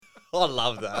I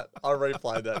love that. I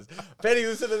replayed that. Penny,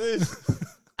 listen to this.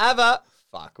 Ava,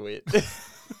 fuckwit.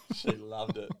 She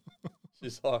loved it.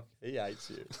 She's like, he hates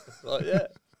you. Like, yeah,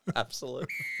 absolutely.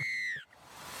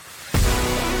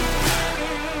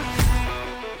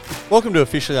 Welcome to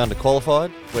Officially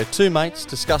Underqualified, where two mates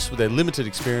discuss with their limited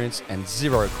experience and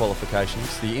zero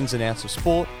qualifications the ins and outs of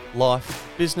sport, life,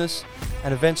 business,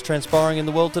 and events transpiring in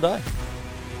the world today.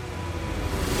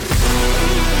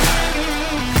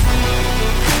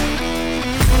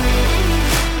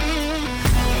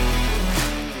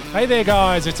 Hey there,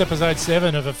 guys. It's episode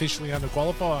 7 of Officially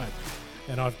Underqualified.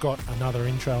 And I've got another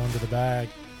intro under the bag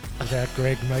without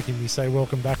Greg making me say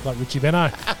welcome back like Richie Benno.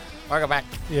 Welcome back.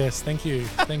 Yes, thank you.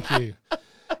 Thank you.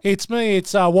 It's me.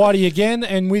 It's Whitey again.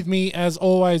 And with me, as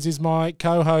always, is my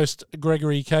co-host,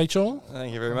 Gregory Cachel.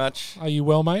 Thank you very much. Are you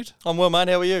well, mate? I'm well, mate.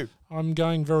 How are you? I'm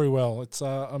going very well. It's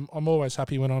I'm always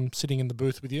happy when I'm sitting in the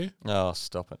booth with you. Oh,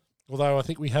 stop it. Although I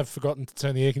think we have forgotten to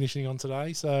turn the air conditioning on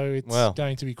today, so it's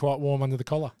going to be quite warm under the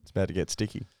collar. It's about to get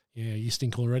sticky. Yeah, you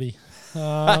stink already.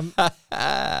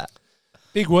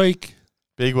 Big week.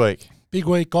 Big week. Big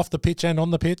week off the pitch and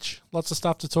on the pitch. Lots of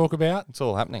stuff to talk about. It's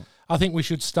all happening. I think we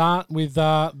should start with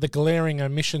the glaring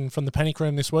omission from the panic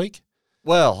room this week.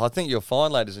 Well, I think you'll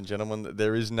find, ladies and gentlemen, that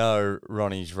there is no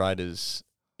Ronnie's Raiders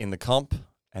in the comp,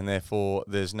 and therefore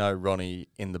there's no Ronnie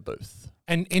in the booth.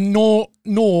 And nor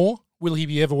will he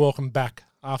be ever welcome back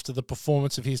after the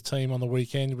performance of his team on the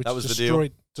weekend, which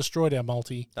destroyed our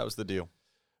multi. That was the deal.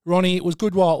 Ronnie, it was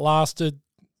good while it lasted.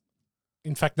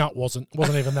 In fact, no, it wasn't. It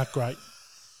wasn't even that great.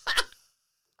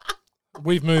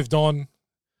 We've moved on.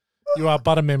 You are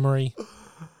but a memory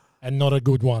and not a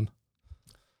good one.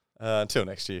 Until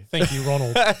next year. Thank you,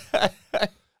 Ronald.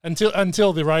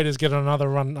 until the Raiders get another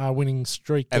winning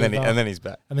streak. And then he's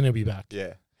back. And then he'll be back.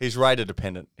 Yeah. He's Raider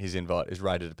dependent. His invite is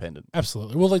Raider dependent.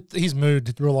 Absolutely. Well, his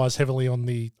mood relies heavily on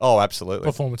the absolutely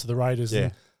performance of the Raiders. Yeah.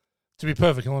 And to be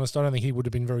perfectly honest, I don't think he would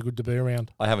have been very good to be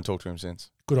around. I haven't talked to him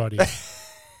since. Good idea.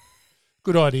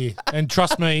 Good idea. And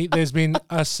trust me, there's been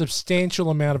a substantial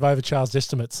amount of overcharged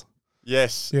estimates.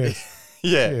 Yes. Yeah.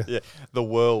 Yeah. The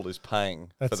world is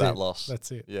paying for that loss. That's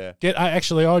it. Yeah.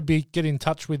 I'd get in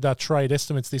touch with trade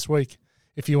estimates this week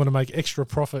if you want to make extra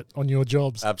profit on your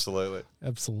jobs. Absolutely.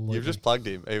 Absolutely. You've just plugged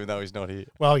him, even though he's not here.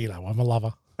 Well, I'm a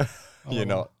lover. You're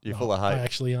not. You're full of hate. I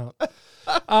actually aren't.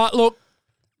 Look.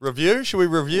 Review? Should we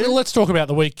review? Well, let's talk about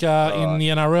the week in the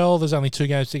NRL. There's only 2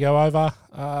 games to go over.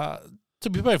 To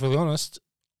be perfectly honest,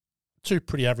 2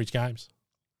 pretty average games,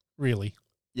 really.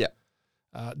 Yeah.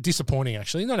 Disappointing,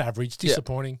 actually. Not average,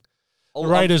 disappointing. Yeah. The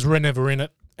Raiders were never in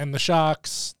it. And the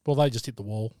Sharks, well, they just hit the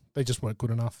wall. They just weren't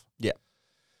good enough. Yeah.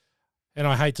 And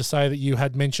I hate to say that you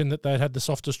had mentioned that they'd had the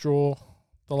softest draw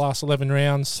the last 11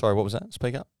 rounds. Sorry, what was that?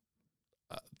 Speak up.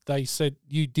 They said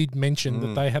you did mention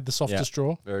that they had the softest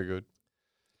draw. Very good.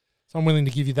 So I'm willing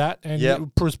to give you that. And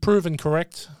it was proven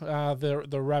correct.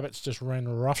 The Rabbits just ran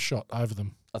a roughshot over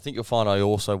them. I think you'll find I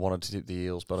also wanted to tip the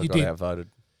Eels, but I got outvoted.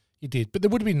 You did, but there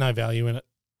would have been no value in it.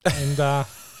 And, I've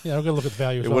got to look at the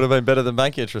value. It would have been better than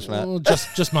bank interest, Matt. Well,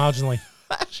 just marginally.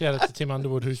 Shout out to Tim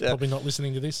Underwood, who's probably not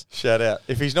listening to this. Shout out.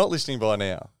 If he's not listening by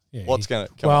now, what's going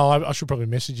to come on? I should probably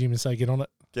message him and say, get on it.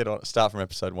 Get on it. Start from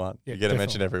episode 1. Yeah, you get a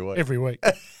mention every week. Every week.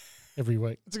 Every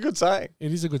week. It's a good saying.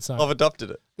 It is a good saying. I've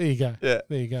adopted it. There you go. Yeah.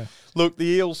 There you go. Look, the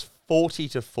Eels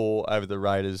 40-4 over the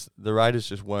Raiders. The Raiders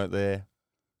just weren't there.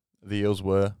 The Eels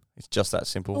were. It's just that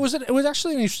simple. It was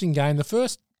actually an interesting game. The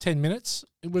first 10 minutes,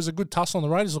 it was a good tussle, and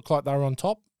the Raiders looked like they were on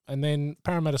top, and then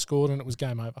Parramatta scored, and it was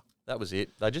game over. That was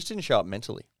it. They just didn't show up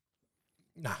mentally.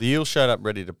 Nah. The Eels showed up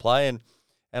ready to play, and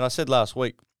I said last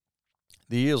week,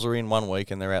 the Eels are in one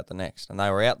week and they're out the next, and they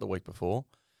were out the week before.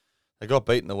 They got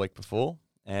beaten the week before,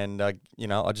 and I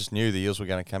just knew the Eels were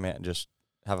going to come out and just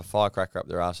have a firecracker up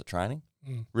their arse at training,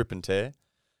 rip and tear.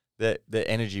 Their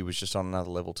energy was just on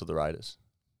another level to the Raiders.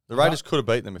 The Raiders could have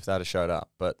beat them if they'd have showed up,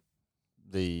 but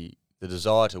the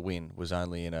desire to win was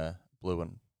only in a blue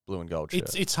and gold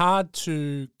shirt. It's hard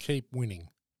to keep winning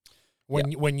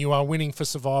when you are winning for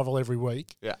survival every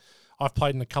week. Yeah, I've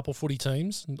played in a couple footy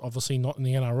teams, obviously not in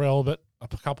the NRL, but a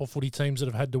couple footy teams that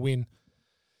have had to win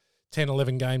 10,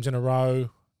 11 games in a row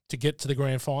to get to the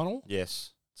grand final.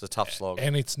 Yes, it's a tough slog,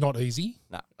 and it's not easy.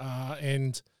 No,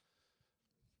 and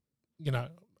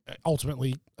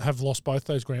ultimately have lost both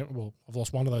those I've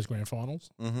lost one of those grand finals,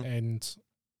 and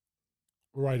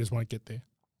Raiders won't get there.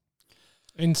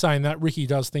 In saying that, Ricky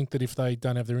does think that if they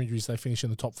don't have their injuries, they finish in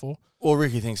the top 4. Well,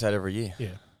 Ricky thinks that every year.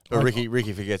 Yeah. But Ricky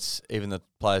forgets even the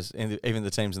players, even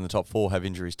the teams in the top 4 have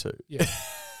injuries too. Yeah.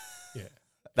 Yeah.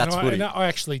 That's footy. I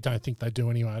actually don't think they do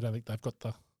anyway. I don't think they've got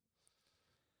the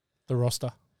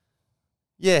roster.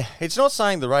 Yeah, it's not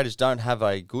saying the Raiders don't have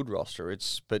a good roster.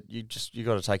 But you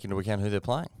got to take into account who they're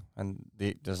playing, and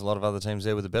there's a lot of other teams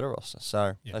there with a better roster.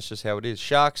 So that's just how it is.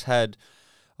 Sharks had,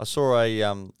 I saw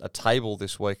a table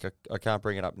this week. I can't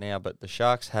bring it up now, but the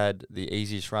Sharks had the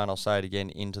easiest run. I'll say it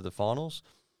again, into the finals.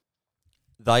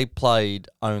 They played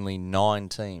only 9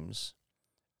 teams.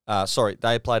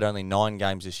 They played only 9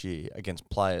 games this year against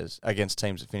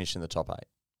teams that finished in the top 8.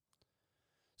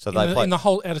 So they played in the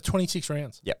whole out of 26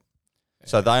 rounds. Yep.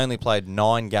 So they only played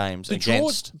 9 games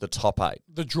against the top 8.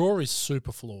 The draw is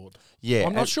super flawed. Yeah,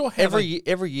 I'm not sure how every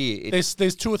year there's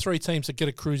 2 or 3 teams that get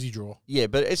a cruisy draw. Yeah,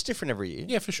 but it's different every year.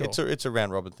 Yeah, for sure. It's a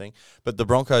round robin thing. But the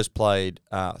Broncos played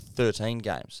 13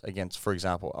 games against, for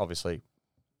example, obviously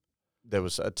there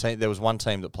was one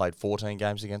team that played 14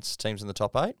 games against teams in the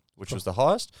top 8, which was the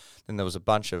highest. Then there was a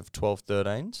bunch of 12,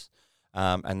 13s,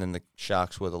 and then the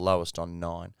Sharks were the lowest on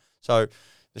 9. So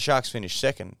the Sharks finished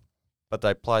second, but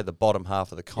they played the bottom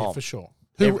half of the comp. Yeah, for sure.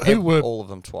 Who were all of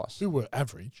them twice? Who were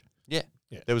average? Yeah.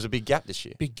 There was a big gap this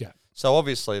year. Big gap. So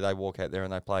obviously they walk out there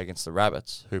and they play against the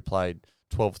Rabbits, who played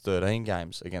 12, 13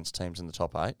 games against teams in the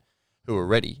top 8, who were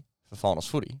ready for finals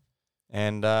footy,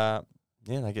 and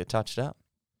they get touched out.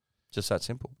 Just that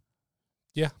simple.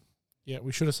 Yeah.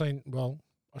 We should have seen. Well,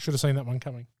 I should have seen that one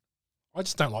coming. I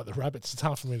just don't like the Rabbits. It's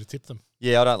hard for me to tip them.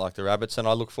 Yeah, I don't like the Rabbits, and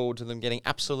I look forward to them getting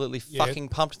absolutely fucking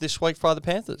pumped this week by the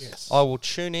Panthers. Yes. I will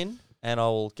tune in, and I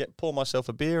will pour myself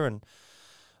a beer, and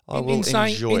I will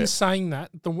enjoy it. In saying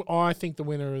that, I think the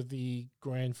winner of the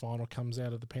grand final comes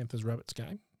out of the Panthers-Rabbits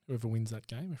game. Whoever wins that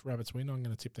game, if Rabbits win, I'm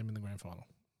going to tip them in the grand final.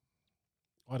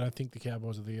 I don't think the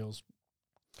Cowboys or the Eels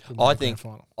will win the grand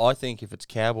final. I think if it's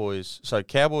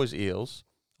Cowboys-Eels,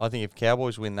 I think if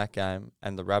Cowboys win that game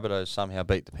and the Rabbitohs somehow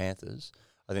beat the Panthers,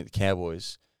 I think the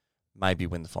Cowboys maybe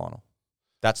win the final.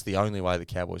 That's the only way the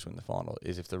Cowboys win the final,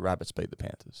 is if the Rabbits beat the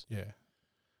Panthers. Yeah.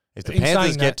 If the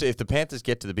Panthers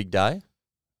get to the big day,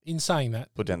 in saying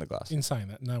that, put down the glass. In saying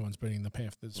that, no one's beating the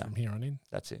Panthers from here on in.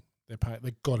 That's it.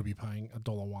 They've got to be paying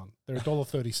 $1.01. They're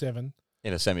 $1.37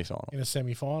 in a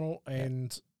semi-final.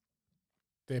 And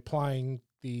they're playing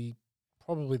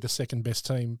probably the second best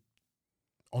team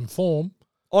on form.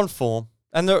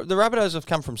 And the Rabbitohs have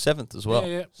come from 7th as well.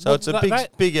 Yeah. So it's a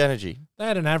big energy. They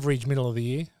had an average middle of the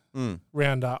year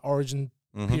round Origin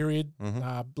period.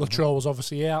 Latrell was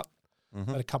obviously out.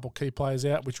 Had a couple of key players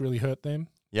out, which really hurt them.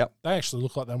 Yep. They actually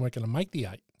looked like they weren't going to make the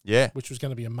 8. Yeah. Which was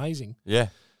going to be amazing. Yeah.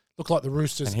 Looked like the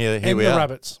Roosters and here the are.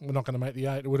 Rabbits were not going to make the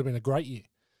 8. It would have been a great year.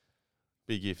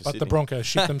 Big year for But Sydney. the Broncos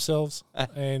shit themselves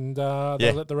and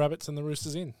they let the Rabbits and the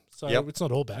Roosters in. So it's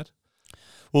not all bad.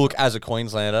 Well, look, as a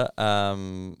Queenslander,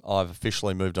 I've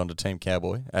officially moved on to Team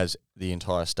Cowboy, as the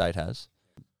entire state has.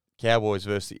 Cowboys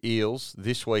versus the Eels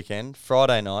this weekend,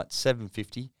 Friday night,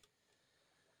 7:50.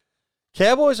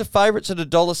 Cowboys are favourites at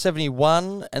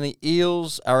 $1.71, and the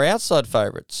Eels are outside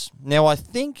favourites. Now, I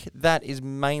think that is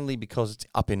mainly because it's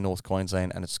up in North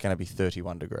Queensland and it's going to be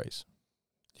 31 degrees.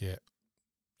 Yeah.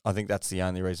 I think that's the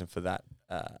only reason for that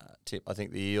tip. I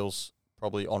think the Eels,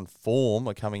 probably on form,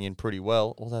 are coming in pretty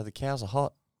well, although the Cows are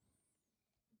hot.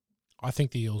 I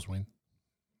think the Eels win.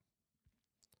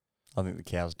 I think the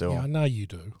Cows do. Yeah, I know you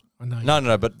do.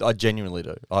 No, but I genuinely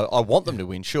do. I want them to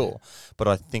win, sure, but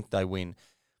I think they win.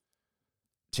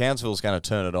 Townsville's going to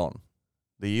turn it on.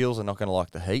 The Eels are not going to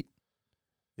like the heat.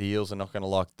 The Eels are not going to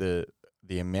like the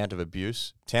amount of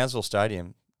abuse. Townsville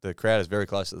Stadium, the crowd is very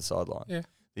close to the sideline. Yeah.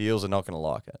 The Eels are not going to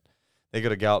like it. They've got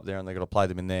to go up there and they've got to play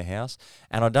them in their house.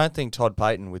 And I don't think Todd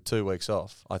Payton, with 2 weeks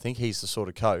off, I think he's the sort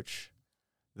of coach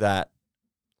that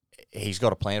he's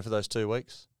got a plan for those 2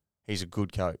 weeks. He's a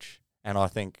good coach. And I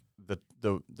think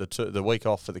the week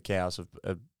off for the Cows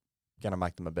are going to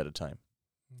make them a better team.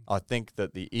 I think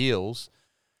that the Eels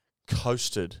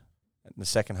coasted in the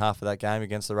second half of that game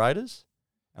against the Raiders,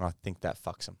 and I think that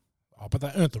fucks them. Oh, but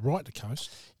they earned the right to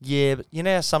coast. Yeah, but you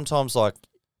know how sometimes, like,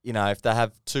 you know, if they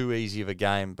have too easy of a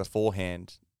game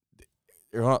beforehand,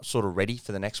 they're not sort of ready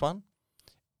for the next one.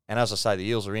 And as I say, the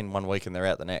Eels are in 1 week and they're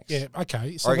out the next. Yeah,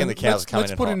 okay. So I reckon the Cows are coming in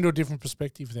Let's put it hot. into a different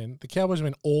perspective then. The Cowboys have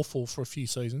been awful for a few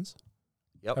seasons.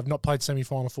 Yep. They've not played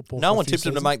semi-final football No for one a few tipped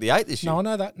them to seasons. make the 8 this year. No, I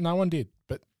know that. No one did.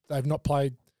 But they've not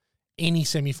played any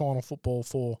semi-final football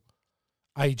for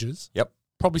ages. Yep.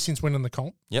 Probably since winning the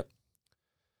comp. Yep.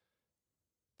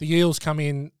 The Eels come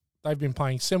in. They've been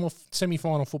playing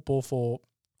semi-final football for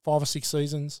 5 or 6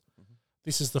 seasons. Mm-hmm.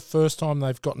 This is the first time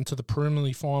they've gotten to the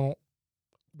preliminary final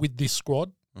with this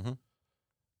squad. Mm-hmm.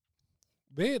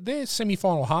 They're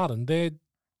semi-final hardened.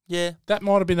 That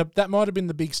might have been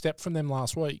the big step from them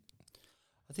last week.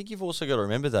 I think you've also got to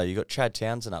remember, though, you've got Chad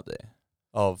Townsend up there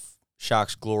of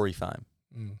Sharks glory fame,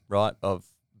 right? Of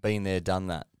been there, done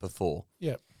that before.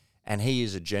 Yep. and he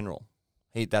is a general.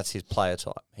 That's his player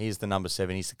type. He's the number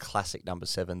 7. He's the classic number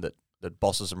 7 that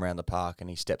bosses them around the park and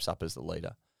he steps up as the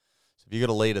leader. So if you've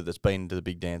got a leader that's been to the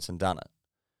big dance and done it,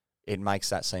 it makes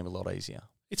that seem a lot easier.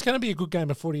 It's going to be a good game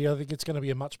of footy. I think it's going to be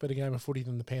a much better game of footy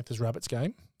than the Panthers-Rabbits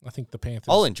game. I think the Panthers...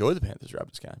 I'll enjoy the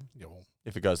Panthers-Rabbits game. Yeah, well,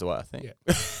 if it goes the way I think. Yeah.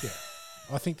 Yeah.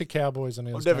 I think the Cowboys and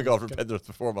I've never gone for Panthers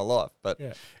before in my life, but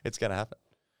it's going to happen.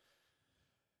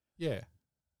 Yeah.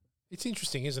 It's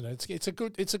interesting, isn't it? It's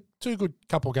a two good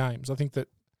couple games. I think that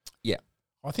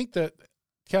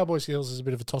Cowboys-Eels is a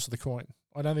bit of a toss of the coin.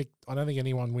 I don't think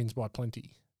anyone wins by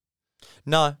plenty.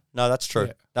 No, that's true.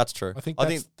 Yeah. That's true. I think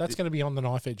that's going to be on the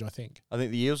knife edge, I think. I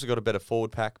think the Eels have got a better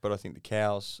forward pack, but I think the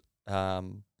Cows are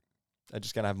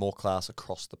just going to have more class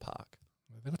across the park.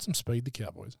 They've got some speed, the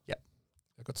Cowboys. Yep.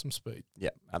 They've got some speed.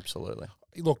 Yep, absolutely.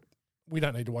 Look, we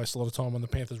don't need to waste a lot of time on the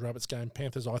Panthers-Rabbits game.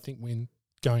 Panthers, I think, win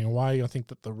going away. I think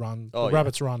that the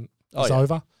Rabbits run is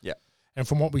over. Yeah. And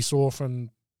from what we saw from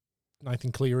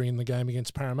Nathan Cleary in the game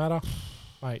against Parramatta,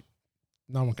 mate,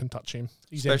 no one can touch him.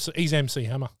 He's MC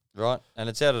Hammer. Right, and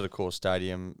it's out at a core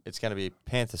stadium. It's going to be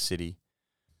Panther City.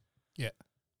 Yeah.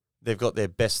 They've got their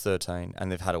best 13 and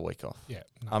they've had a week off. Yeah.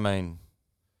 No. I mean,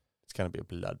 it's going to be a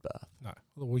bloodbath. No,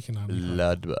 well, we can only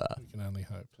bloodbath. We can only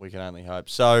hope. We can only hope.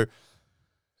 So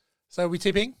are we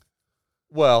tipping?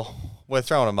 Well, we're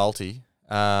throwing a multi.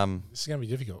 This is going to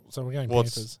be difficult. So we're going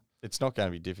Panthers. It's not going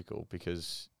to be difficult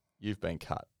because you've been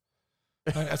cut.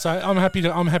 So I'm happy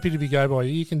to be go by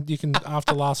you. You can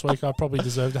after last week I probably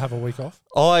deserve to have a week off.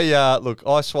 I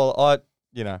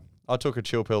took a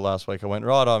chill pill last week. I went,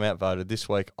 right, I'm outvoted. This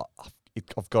week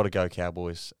I've got to go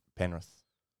Cowboys, Penrith,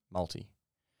 multi.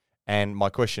 And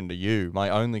my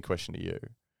only question to you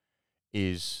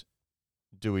is,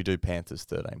 do we do Panthers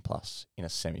 13 plus in a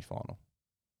semi-final?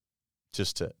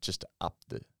 Just to up,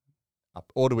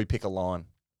 or do we pick a line?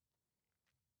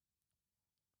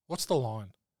 What's the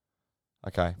line?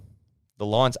 Okay, the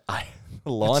line's 8.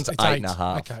 The line's it's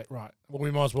 8.5. Okay, right. Well, we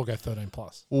might as well go 13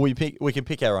 plus. Well, we can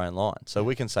pick our own line, so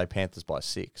we can say Panthers by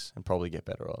 6 and probably get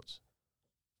better odds.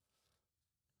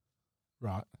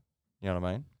 Right. You know what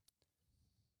I mean?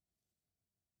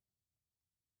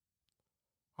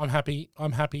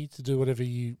 I'm happy to do whatever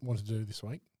you want to do this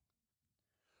week.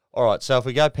 All right, so if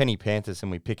we go Penny Panthers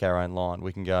and we pick our own line,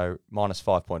 we can go minus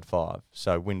 5.5,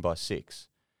 so win by 6.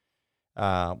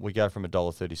 We go from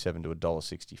 $1.37 to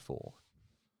 $1.64.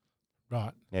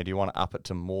 Right. Now, do you want to up it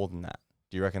to more than that?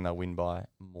 Do you reckon they'll win by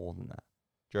more than that?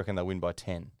 Do you reckon they'll win by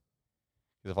 10?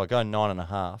 Because if I go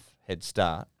 9.5 head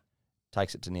start,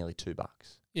 takes it to nearly $2.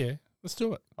 Yeah, let's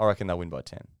do it. I reckon they'll win by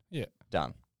 10. Yeah.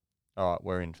 Done. All right,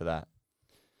 we're in for that.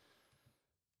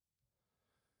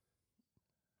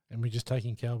 And we're just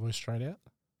taking Cowboys straight out?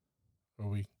 Or are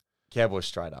we? Cowboys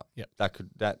straight up. Yep.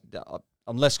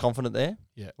 I'm less confident there.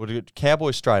 Yeah. We'll do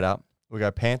Cowboys straight up. We'll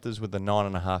go Panthers with the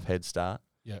 9.5 head start.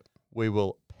 Yep. We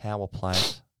will power play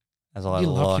it, as I you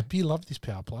like. You love this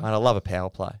power play. Mate, I love a power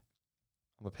play.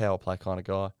 I'm a power play kind of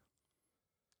guy.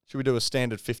 Should we do a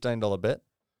standard $15 bet?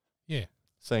 Yeah.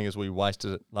 Seeing as we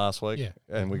wasted it last week,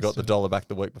 and we got the $1 back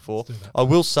the week before. I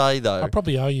will say though, I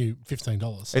probably owe you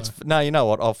 $15. So. No, you know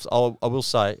what? I will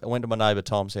say, I went to my neighbour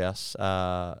Tom's house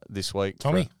this week.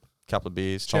 Tommy, for a couple of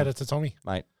beers. Shout out to Tommy,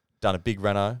 mate. Done a big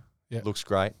reno. Yeah, looks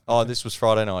great. Oh, this was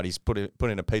Friday night. He's put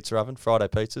in a pizza oven. Friday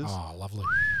pizzas. Oh, lovely.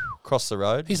 Across the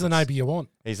road. He's the neighbour you want.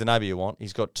 He's the neighbour you want.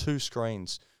 He's got 2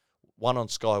 screens, one on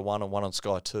Sky 1 and one on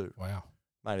Sky 2. Wow,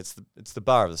 mate, it's the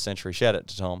bar of the century. Shout out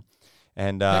to Tom.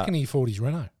 And how can he afford his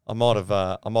reno? I might have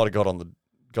got on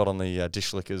the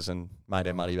dish lickers and made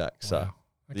our money back. So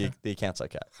okay. the account's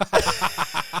okay.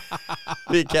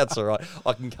 The account's all right.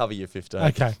 I can cover you 15.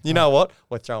 Okay. You know what?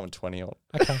 We're throwing 20 on.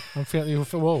 Okay. I'm feeling.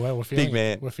 Well, we're feeling big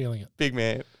man. We're feeling it. Big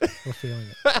man. We're feeling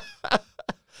it.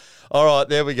 All right,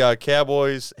 there we go.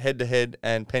 Cowboys head to head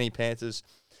and Penny Panthers.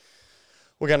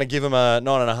 We're going to give them a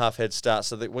 9.5 head start,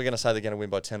 so that we're going to say they're going to win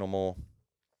by 10 or more.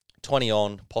 20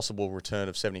 on, possible return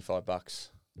of $75.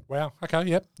 Wow. Okay.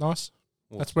 Yep. Nice.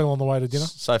 That's well on the way to dinner.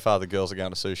 So far, the girls are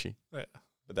going to sushi. Yeah.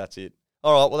 But that's it.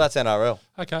 All right. Well, that's NRL.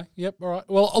 Okay. Yep. All right.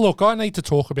 Well, look, I need to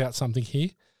talk about something here.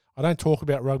 I don't talk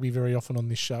about rugby very often on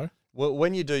this show. Well,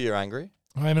 when you do, you're angry.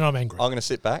 I'm angry. I'm going to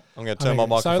sit back. I'm going to turn my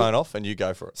microphone off, and you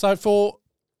go for it. So for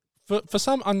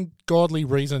some ungodly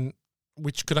reason,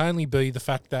 which could only be the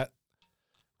fact that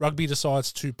rugby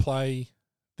decides to play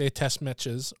their test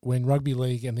matches when rugby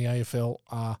league and the AFL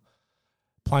are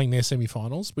playing their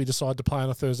semi-finals, we decide to play on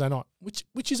a Thursday night,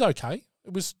 which is okay.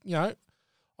 It was,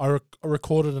 I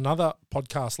recorded another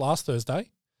podcast last Thursday.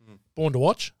 Born to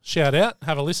Watch. Shout out.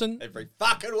 Have a listen. Every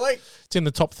fucking week. It's in the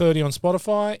top 30 on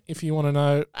Spotify. If you want to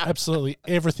know absolutely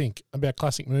everything about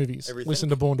classic movies, listen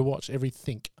to Born to Watch.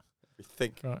 Everything.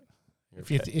 Right.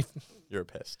 You're a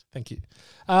pest. Thank you.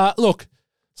 Look,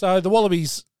 so the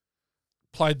Wallabies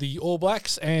played the All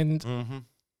Blacks and to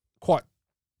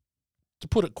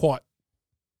put it quite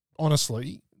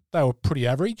honestly, they were pretty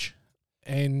average.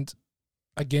 And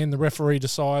again, the referee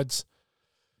decides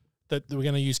that we're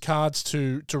going to use cards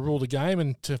to rule the game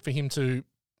and for him to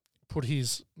put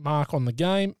his mark on the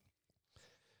game.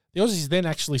 The Aussies then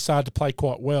actually started to play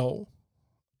quite well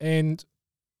and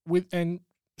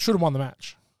should have won the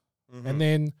match. And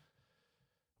then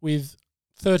with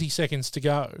 30 seconds to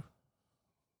go,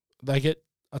 they get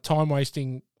a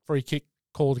time-wasting free kick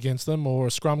called against them or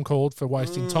a scrum called for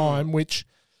wasting time, which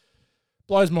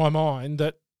blows my mind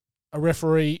that a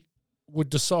referee would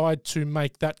decide to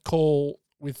make that call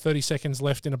with 30 seconds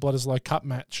left in a Bledisloe Cup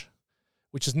match,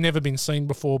 which has never been seen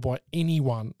before by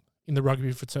anyone in the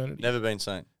rugby fraternity. Never been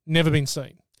seen. Never been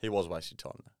seen. He was wasting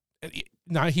time, though.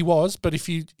 No, he was, but if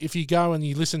you go and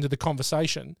you listen to the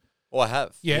conversation... Oh, I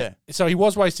have. Yeah. So he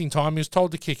was wasting time. He was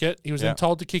told to kick it. He was then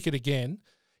told to kick it again.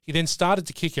 He then started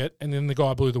to kick it, and then the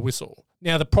guy blew the whistle.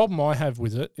 Now, the problem I have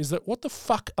with it is that what the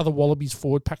fuck are the Wallabies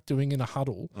forward pack doing in a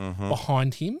huddle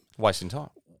behind him? Wasting time.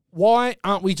 Why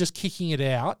aren't we just kicking it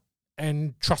out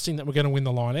and trusting that we're going to win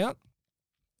the line out?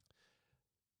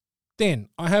 Then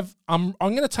I have I'm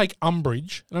going to take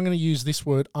umbrage, and I'm going to use this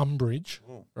word umbrage,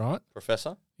 right?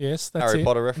 Professor? Yes, that's Harry it.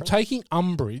 Potter reference? I'm taking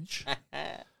umbrage.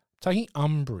 Taking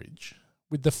umbrage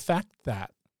with the fact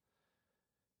that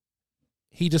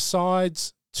he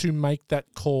decides to make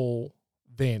that call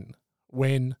then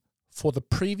when for the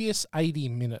previous 80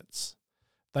 minutes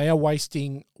they are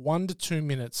wasting 1 to 2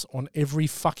 minutes on every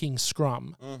fucking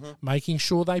scrum, making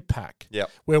sure they pack.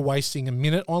 Yep. We're wasting a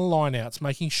minute on lineouts,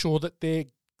 making sure that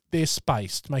they're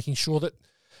spaced, making sure that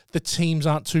the teams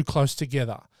aren't too close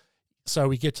together. So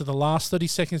we get to the last 30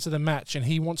 seconds of the match and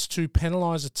he wants to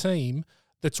penalise a team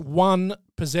that's won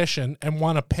possession and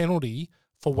won a penalty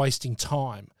for wasting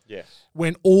time. Yes.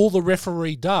 When all the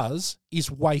referee does is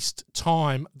waste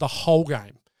time the whole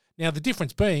game. Now, the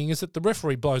difference being is that the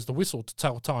referee blows the whistle to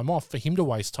tell time off for him to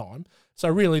waste time. So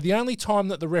really, the only time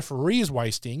that the referee is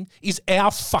wasting is our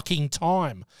fucking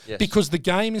time. Yes. Because the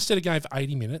game, instead of going for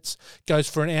 80 minutes, goes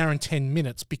for an hour and 10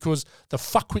 minutes because the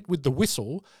fuckwit with the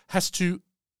whistle has to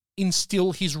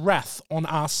instill his wrath on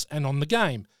us and on the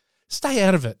game. Stay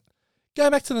out of it. Go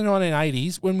back to the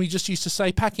 1980s when we just used to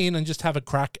say pack in and just have a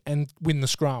crack and win the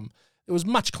scrum. It was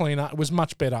much cleaner. It was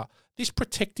much better. This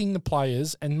protecting the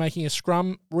players and making a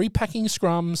scrum, repacking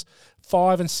scrums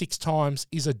 5 and 6 times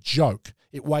is a joke.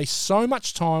 It wastes so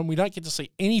much time. We don't get to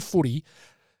see any footy.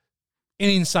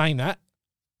 And in saying that,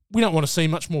 we don't want to see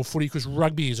much more footy because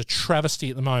rugby is a travesty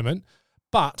at the moment.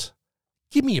 But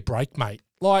give me a break, mate.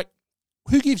 Like,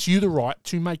 who gives you the right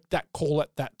to make that call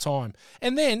at that time?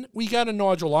 And then we go to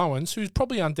Nigel Owens, who's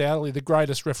probably undoubtedly the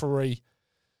greatest referee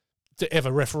to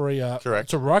ever referee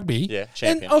to rugby. Yeah,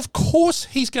 champion. And of course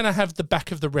he's going to have the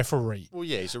back of the referee. Well,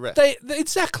 yeah, he's a ref.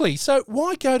 Exactly. So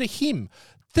why go to him?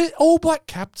 The All Black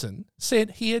captain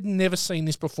said he had never seen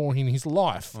this before in his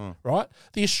life, right?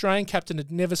 The Australian captain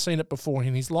had never seen it before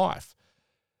in his life.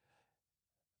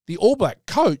 The All Black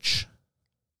coach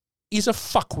is a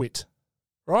fuckwit,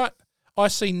 right? I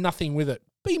see nothing with it.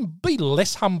 Be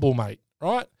less humble, mate,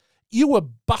 right? You were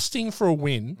busting for a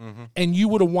win and you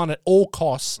would have won at all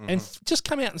costs and just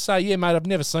come out and say, yeah, mate, I've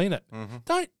never seen it.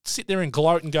 Don't sit there and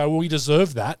gloat and go, well, we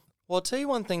deserve that. Well, I'll tell you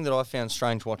one thing that I found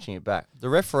strange watching it back. The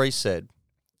referee said,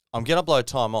 I'm going to blow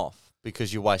time off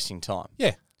because you're wasting time.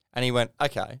 Yeah. And he went,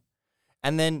 okay.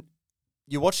 And then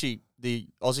you watch the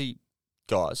Aussie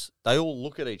guys, they all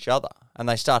look at each other and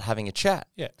they start having a chat.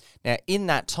 Yeah. Now, in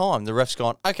that time, the ref's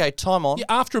gone, okay, time on. Yeah,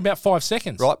 after about 5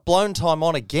 seconds. Right, blown time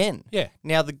on again. Yeah.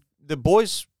 Now, the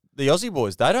boys, the Aussie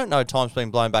boys, they don't know time's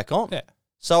been blown back on. Yeah.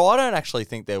 So I don't actually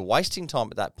think they're wasting time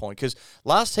at that point because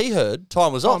last he heard,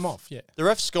 time was off. Time off, yeah. The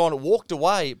ref's gone, walked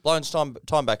away, blown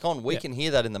time back on. We can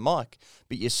hear that in the mic.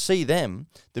 But you see them,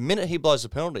 the minute he blows the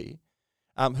penalty,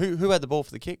 who had the ball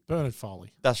for the kick? Bernard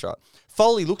Foley. That's right.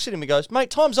 Foley looks at him and goes,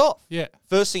 mate, time's off. Yeah.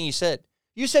 First thing he said,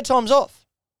 you said time's off,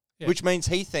 yeah. Which means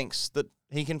he thinks that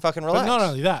he can fucking relax. But not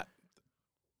only that,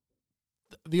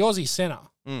 the Aussie centre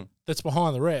that's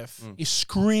behind the ref is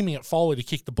screaming at Foley to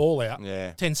kick the ball out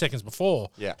 10 seconds before.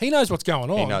 Yeah. He knows what's going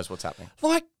on. He knows what's happening.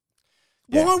 Like,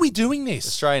 why are we doing this?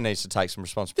 Australia needs to take some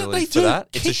responsibility They for do. that.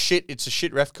 It's a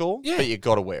shit ref call, but you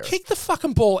got to wear it. Kick the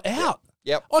fucking ball out.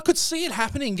 Yep. I could see it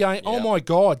happening going, oh my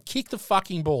God, kick the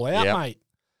fucking ball out, mate.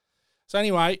 So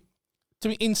anyway,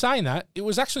 in saying that, it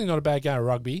was actually not a bad game of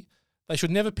rugby. They should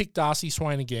never pick Darcy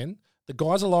Swain again. The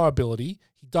guy's a liability.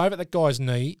 He dove at that guy's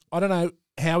knee. I don't know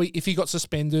if he got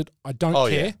suspended. I don't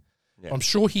care. Yeah. Yeah. I'm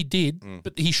sure he did,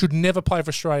 but he should never play for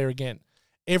Australia again.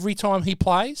 Every time he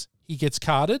plays, he gets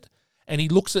carded, and he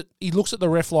looks at the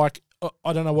ref like,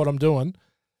 I don't know what I'm doing.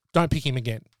 Don't pick him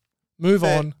again. Move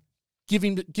on. Give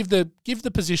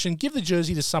the position, give the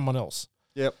jersey to someone else.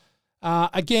 Yep.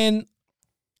 Again,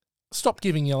 stop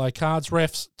giving yellow cards,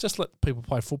 refs. Just let people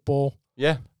play football.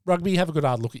 Yeah. Rugby, have a good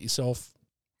hard look at yourself.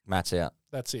 Matt's out.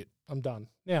 That's it. I'm done.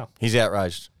 Now. He's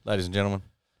outraged, ladies and gentlemen.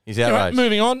 He's Anyway, outraged.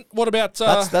 moving on. What about...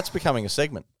 That's becoming a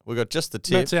segment. We've got just the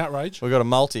tip. Matt's outrage. We've got a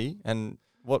multi, and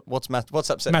what's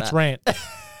upset Matt's Matt? rant.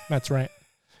 Matt's rant.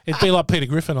 It'd be like Peter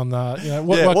Griffin on the...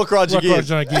 what grinds your gears?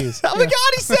 Grinds my gears. Oh my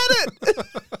God, he said it!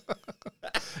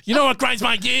 You know what grinds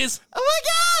my gears? Oh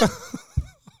my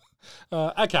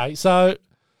God! Okay, so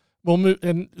we'll move...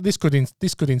 And this could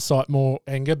incite more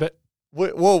anger, but...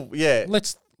 Yeah.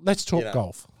 Let's talk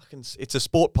golf. It's a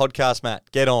sport podcast, Matt.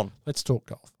 Get on. Let's talk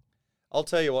golf. I'll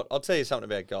tell you what. I'll tell you something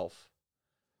about golf.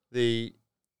 I'm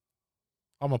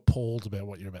appalled about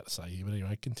what you're about to say here, but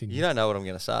anyway, continue. You don't know what I'm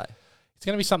going to say. It's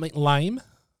going to be something lame.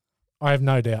 I have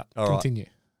no doubt. All continue.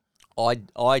 Right.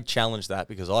 I challenge that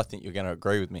because I think you're going to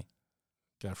agree with me.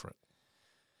 Go for it.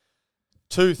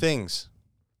 2 things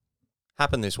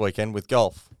happened this weekend with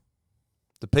golf.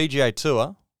 The PGA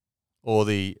Tour, or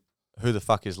the Who the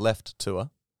Fuck Is Left Tour,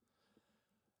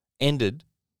 ended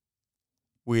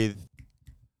with...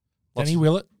 Danny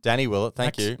Willett. Danny Willett,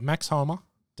 thank you. Max Homer.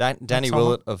 Danny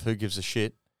Willett of Who Gives a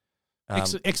Shit.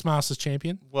 Ex-Masters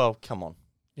champion. Well, come on.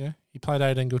 Yeah, he played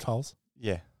 18 good holes.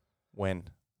 Yeah. When?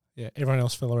 Yeah, everyone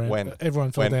else fell around. When?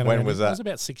 Everyone fell down. When was that? It was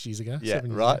about 6 years ago. Yeah, 7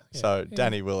 years right? ago. Yeah. So,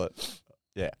 Danny Willett.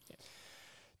 Yeah.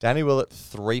 Danny Willett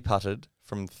 3-putted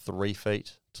from 3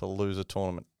 feet to lose a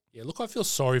tournament. Yeah, look, I feel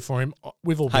sorry for him.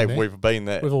 We've all been there. We've been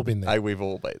there. We've all been there. Hey, we've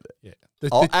all been there.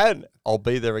 Yeah. And I'll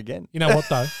be there again. You know what,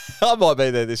 though? I might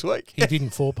be there this week. He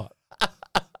didn't 4-putt.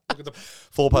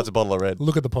 4-putt's a bottle of red.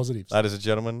 Look at the positives. Ladies and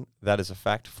gentlemen, that is a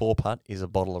fact. 4-putt is a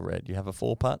bottle of red. You have a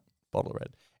 4-putt, bottle of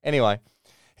red. Anyway,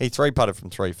 he 3-putted from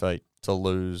 3 feet to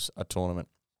lose a tournament.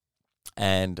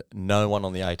 And no one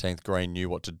on the 18th green knew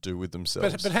what to do with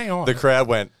themselves. But hang on. The crowd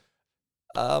went,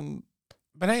 But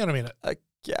hang on a minute. Okay.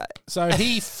 So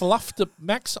he fluffed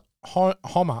Max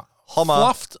Homer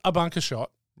fluffed a bunker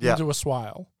shot into a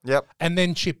swale. Yep. And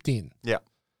then chipped in. Yep.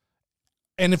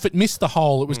 And if it missed the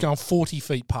hole, it was going 40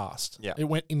 feet past. Yeah. It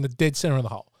went in the dead center of the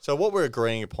hole. So what we're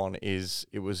agreeing upon is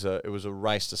it was a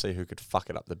race to see who could fuck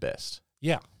it up the best.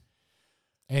 Yeah.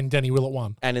 And Danny Willett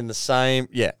won. And in the same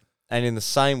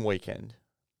weekend,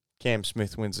 Cam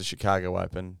Smith wins the Chicago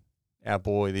Open. Our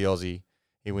boy, the Aussie,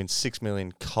 he wins $6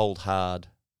 million cold hard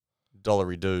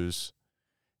dollary dues.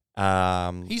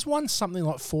 He's won something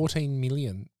like $14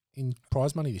 million in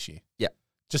prize money this year. Yeah.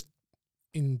 Just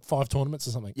in 5 tournaments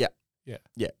or something. Yeah. Yeah.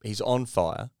 Yeah. He's on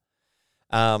fire.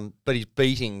 But he's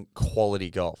beating quality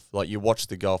golf. Like, you watch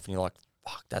the golf and you're like,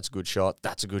 fuck, that's a good shot.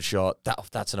 That's a good shot.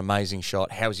 That's an amazing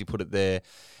shot. How has he put it there?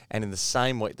 And in the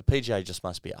same way, the PGA just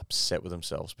must be upset with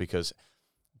themselves because,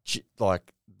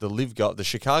 like, the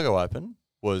Chicago Open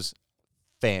was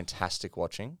fantastic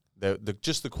watching.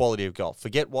 Just the quality of golf.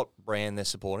 Forget what brand they're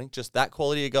supporting. Just that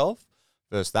quality of golf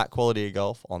versus that quality of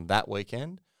golf on that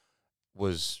weekend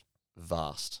was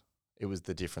vast.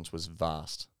 The difference was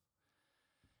vast.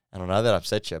 And I know that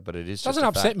upsets you, but it is. Doesn't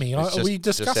upset me. We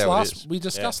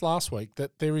discussed last week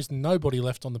that there is nobody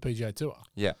left on the PGA Tour.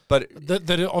 Yeah, but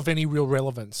that of any real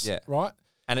relevance. Yeah, right.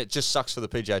 And it just sucks for the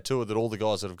PGA Tour that all the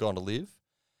guys that have gone to live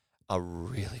are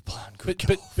really playing good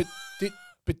golf.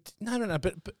 But no.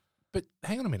 But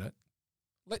hang on a minute.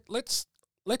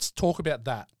 Let's talk about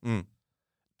that. Mm.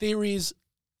 There is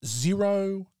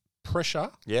zero pressure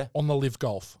on the live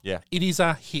golf. Yeah. It is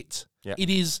a hit. Yeah. It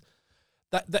is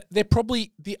that they're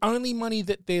probably the only money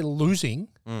that they're losing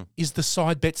is the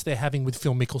side bets they're having with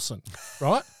Phil Mickelson,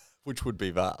 right? Which would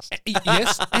be vast.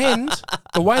 Yes, and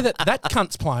the way that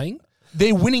cunt's playing,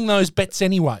 they're winning those bets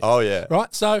anyway. Oh, yeah.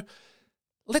 Right? So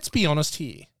let's be honest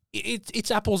here.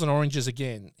 It's apples and oranges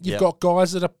again. You've got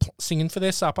guys that are singing for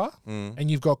their supper, and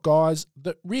you've got guys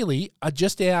that really are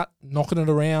just out knocking it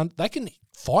around. They can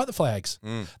fight the flags.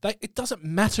 It doesn't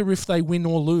matter if they win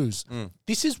or lose.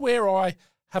 This is where I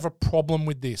have a problem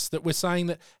with this, that we're saying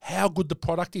that how good the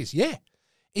product is. Yeah,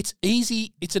 it's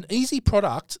easy. It's an easy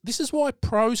product. This is why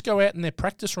pros go out in their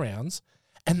practice rounds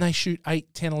and they shoot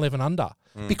 8, 10, 11 under.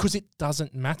 Because it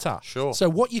doesn't matter. Sure. So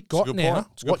what you've got now,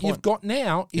 you've got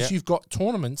now is you've got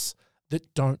tournaments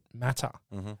that don't matter,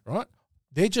 right?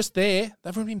 They're just there.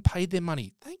 They've already been paid their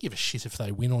money. They don't give a shit if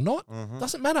they win or not.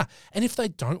 Doesn't matter. And if they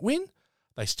don't win,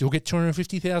 they still get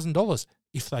 $250,000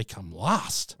 if they come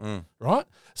last, right?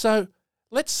 So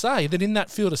let's say that in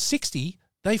that field of 60,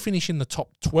 they finish in the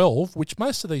top 12, which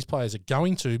most of these players are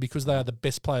going to because they are the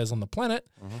best players on the planet.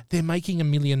 They're making $1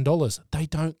 million. They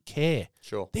don't care.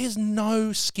 Sure. There's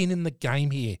no skin in the game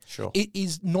here. Sure. It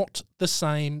is not the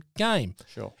same game.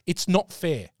 Sure. It's not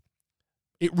fair.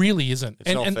 It really isn't.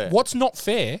 It's not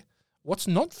fair. What's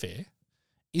not fair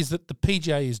is that the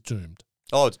PGA is doomed.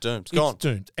 Oh, it's doomed. It's gone. It's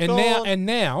doomed. And Gone.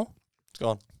 now It's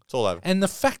gone. It's all over. and the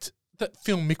fact that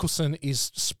Phil Mickelson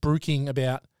is spruiking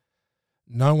about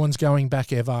no one's going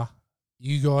back ever.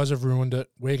 You guys have ruined it.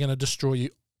 We're going to destroy you.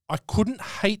 I couldn't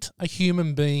hate a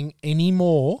human being any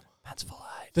more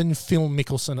than Phil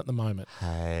Mickelson at the moment.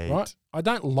 Right? I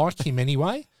don't like him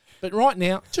anyway. But right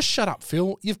now, just shut up,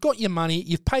 Phil. You've got your money.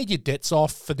 You've paid your debts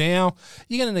off for now.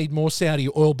 You're going to need more Saudi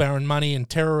oil baron money and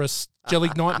terrorist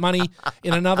Gelignite money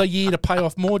in another year to pay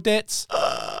off more debts.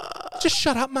 Just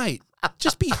shut up, mate.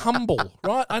 Just be humble,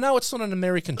 right? I know it's not an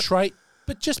American trait,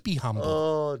 but just be humble.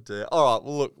 Oh, dear. All right.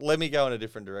 Well, look, let me go in a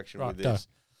different direction with this.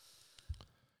 Go.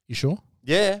 You sure?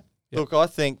 Yeah. Look, I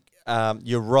think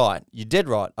you're right. You're dead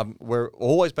right. We're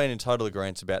always been in total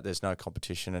agreement about there's no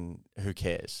competition and who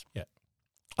cares. Yeah.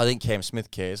 I think Cam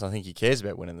Smith cares. I think he cares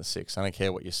about winning the 6. I don't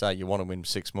care what you say. You want to win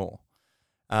 6 more.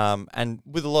 And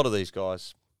with a lot of these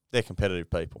guys, they're competitive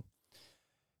people.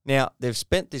 Now, they've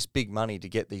spent this big money to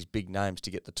get these big names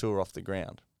to get the tour off the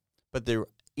ground. But there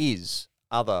is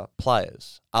other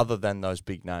players other than those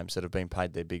big names that have been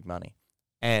paid their big money.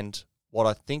 And what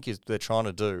I think is they're trying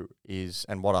to do is,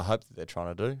 and what I hope that they're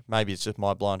trying to do, maybe it's just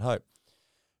my blind hope,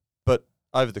 but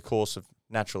over the course of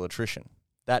natural attrition,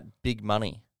 that big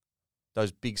money,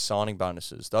 those big signing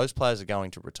bonuses, those players are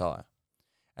going to retire.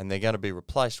 And they're going to be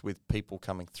replaced with people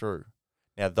coming through.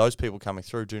 Now, those people coming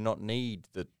through do not need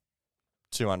the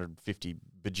 $250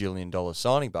 bajillion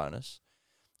signing bonus.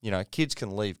 You know, kids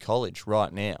can leave college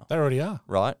right now. They already are.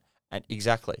 Right? And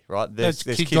exactly, right? There's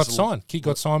Kid kids got signed. Kid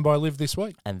got signed by Liv this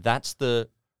week. And that's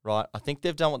right, I think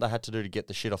they've done what they had to do to get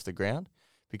the shit off the ground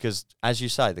because, as you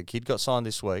say, the kid got signed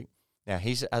this week. Now,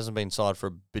 he hasn't been signed for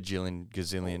a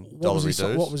gazillion dollar dues.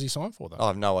 What was he signed for, though? I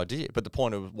have no idea. But the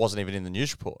point, it wasn't even in the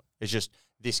news report. It's just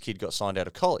this kid got signed out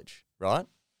of college, right?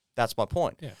 That's my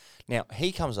point. Yeah. Now,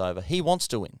 he comes over. He wants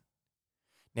to win.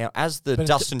 Now, as the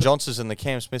Dustin Johnsons and the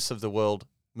Cam Smiths of the world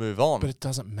move on. But it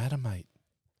doesn't matter, mate.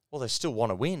 Well, they still want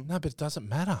to win. No, but it doesn't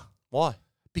matter. Why?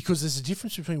 Because there's a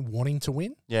difference between wanting to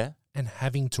win and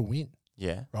having to win.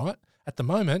 Yeah. Right? At the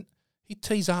moment, he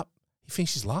tees up. He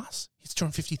finishes last. He's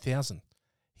 $250,000.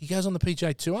 He goes on the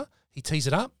PGA Tour. He tees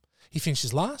it up. He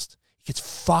finishes last. He gets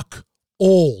fuck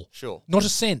all. Sure. Not a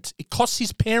cent. It costs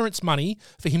his parents money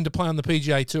for him to play on the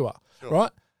PGA Tour. Sure.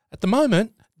 Right? At the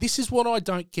moment, this is what I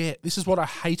don't get. This is what I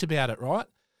hate about it, right?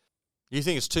 You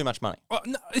think it's too much money?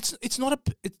 No, it's not a...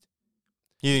 You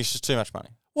think it's just too much money?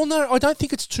 Well, no, I don't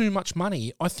think it's too much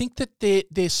money. I think that they're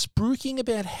spruiking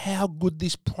about how good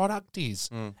this product is,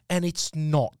 and it's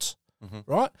not,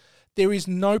 right? There is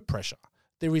no pressure.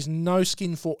 There is no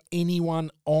skin for anyone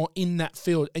in that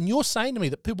field. And you're saying to me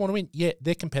that people want to win. Yeah,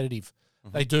 they're competitive.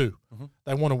 They do.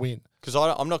 They want to win. Because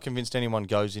I'm not convinced anyone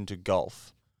goes into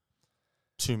golf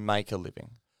to make a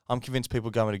living. I'm convinced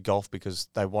people go into golf because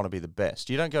they want to be the best.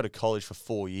 You don't go to college for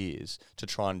 4 years to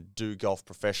try and do golf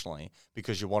professionally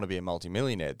because you want to be a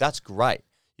multimillionaire. That's great.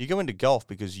 You go into golf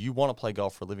because you want to play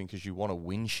golf for a living because you want to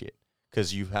win shit.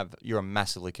 Because you're a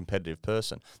massively competitive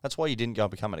person. That's why you didn't go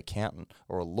and become an accountant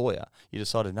or a lawyer. You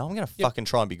decided, no, I'm going to fucking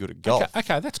try and be good at golf.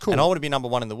 Okay, that's cool. And I want to be number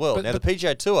one in the world. Now, the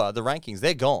PGA Tour, the rankings,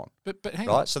 they're gone. But hang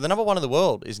on. So the number one in the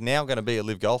world is now going to be a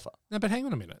live golfer. No, but hang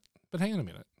on a minute.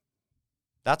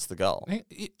 That's the goal.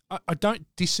 I don't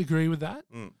disagree with that,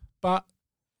 but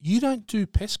you don't do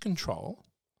pest control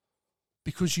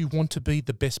because you want to be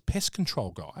the best pest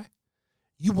control guy.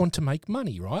 You want to make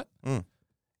money, right?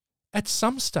 At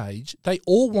some stage, they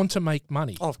all want to make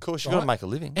money. Oh, of course, you've got to make a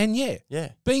living. And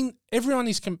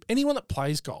anyone that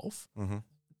plays golf,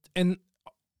 and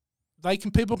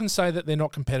people can say that they're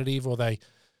not competitive or they're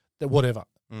whatever.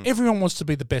 Everyone wants to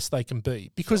be the best they can be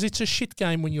because it's a shit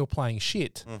game when you're playing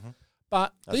shit.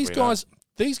 But these guys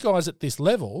at this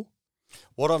level...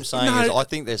 What I'm saying is I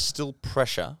think there's still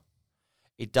pressure.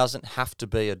 It doesn't have to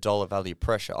be a dollar value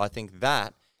pressure. I think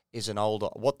that is an old...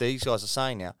 What these guys are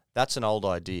saying now, that's an old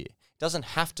idea. It doesn't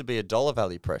have to be a dollar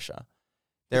value pressure.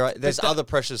 There's other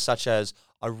pressures such as,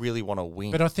 I really want to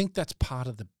win. But I think that's part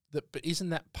of but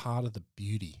isn't that part of the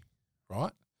beauty,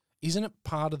 right? Isn't it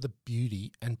part of the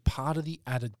beauty and part of the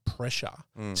added pressure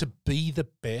to be the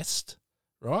best,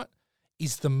 right?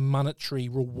 Is the monetary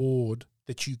reward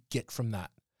that you get from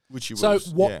that. Which you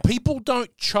people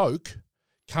don't choke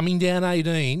coming down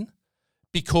 18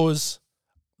 because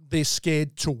they're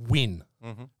scared to win,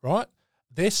 right?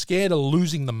 They're scared of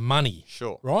losing the money.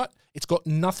 Sure. Right? It's got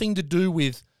nothing to do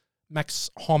with Max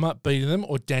Homer beating them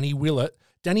or Danny Willett.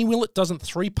 Danny Willett doesn't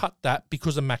three-putt that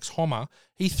because of Max Homer.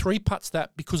 He three-putts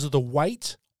that because of the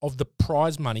weight of the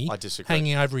prize money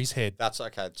hanging over his head. That's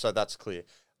okay. So that's clear.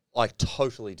 I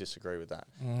totally disagree with that.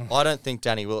 I don't think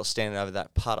Danny Willett's standing over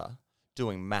that putter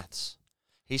doing maths.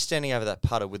 He's standing over that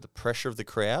putter with the pressure of the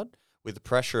crowd, with the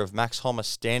pressure of Max Homer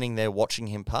standing there watching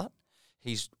him putt.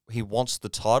 He wants the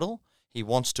title. He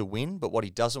wants to win, but what he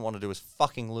doesn't want to do is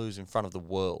fucking lose in front of the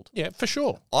world. Yeah, for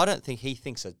sure. I don't think he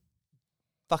thinks a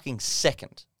fucking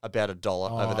second about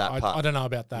 $1 over that putt. I don't know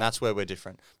about that. And that's where we're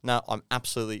different. No,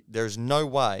 there's no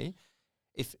way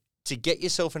to get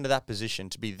yourself into that position,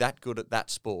 to be that good at that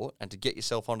sport, and to get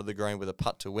yourself onto the green with a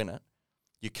putt to win it,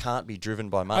 you can't be driven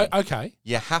by money. Okay.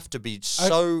 You have to be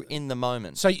so in the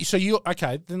moment. So you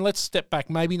okay, then let's step back.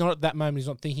 Maybe not at that moment he's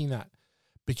not thinking that.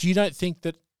 But you don't think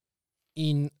that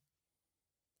in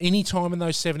any time in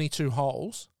those 72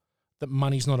 holes that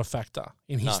money's not a factor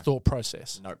in his thought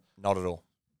process? No, not at all.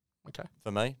 Okay.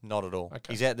 For me, not at all.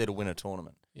 Okay. He's out there to win a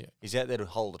tournament. Yeah. He's out there to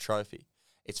hold a trophy.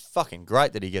 It's fucking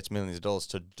great that he gets millions of dollars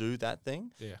to do that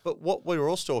thing. Yeah. But what we were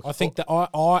all talking I think that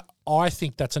I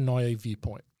think that's a naive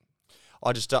viewpoint.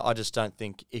 I just don't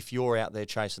think if you're out there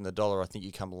chasing the dollar, I think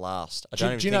you come last. I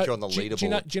don't even think you're on the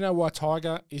leaderboard. Do you know why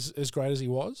Tiger is as great as he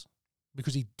was?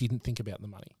 Because he didn't think about the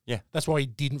money. Yeah. That's why he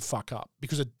didn't fuck up,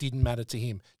 because it didn't matter to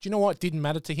him. Do you know why it didn't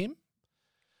matter to him?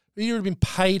 He would have been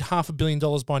paid $500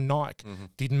 million by Nike.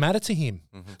 Didn't matter to him.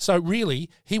 So really,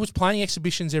 he was playing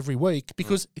exhibitions every week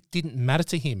because it didn't matter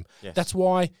to him. Yes. That's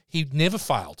why he never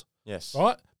failed. Yes.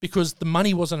 Right? Because the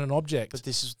money wasn't an object. But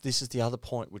this is the other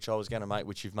point which I was going to make,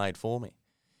 which you've made for me.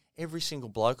 Every single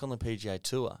bloke on the PGA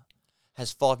Tour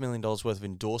has $5 million worth of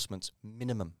endorsements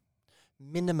minimum.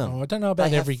 Oh, I don't know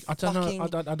about every. I don't know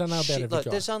about every guy.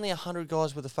 There's only 100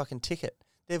 guys with a fucking ticket.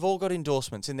 They've all got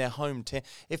endorsements in their hometown.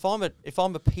 If I'm a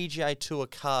PGA Tour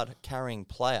card carrying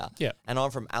player, and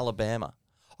I'm from Alabama,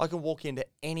 I can walk into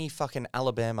any fucking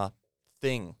Alabama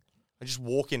thing. I just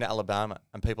walk into Alabama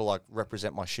and people like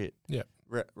represent my shit. Yeah.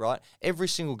 Right? Every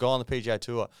single guy on the PGA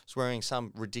Tour is wearing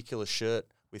some ridiculous shirt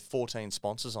with 14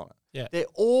 sponsors on it. Yeah. They've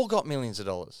all got millions of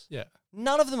dollars. Yeah.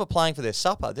 None of them are playing for their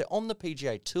supper. They're on the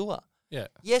PGA Tour. Yeah.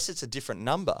 Yes, it's a different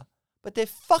number, but they're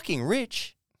fucking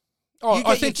rich. Oh, you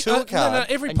get your tour card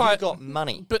every and player, you've got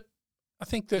money. But I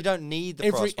think that you don't need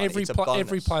the prize money. It's a bonus.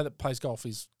 Every player that plays golf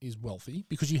is wealthy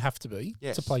because you have to be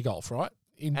to play golf, right?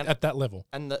 At that level.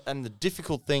 And the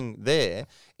difficult thing there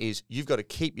is you've got to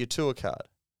keep your tour card,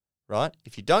 right?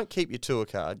 If you don't keep your tour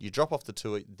card, you drop off the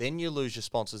tour, then you lose your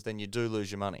sponsors, then you do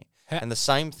lose your money. And the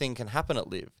same thing can happen at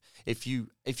LIV. If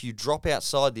you drop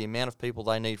outside the amount of people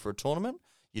they need for a tournament,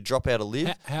 you drop out of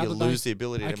LIV, you lose the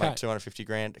ability to make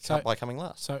 $250,000 by coming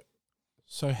last.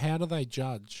 So how do they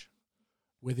judge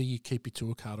whether you keep your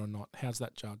tour card or not? How's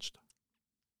that judged?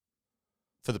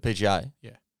 For the PGA?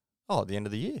 Yeah. Oh, at the end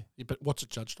of the year. Yeah, but what's it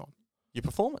judged on? Your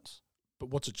performance.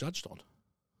 But what's it judged on?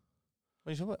 What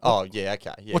are you talking about? Oh, yeah,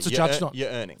 okay. Yeah, what's it judged on? Your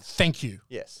earnings. Thank you.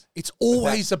 Yes. It's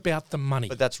always about the money.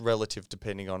 But that's relative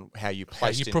depending on how you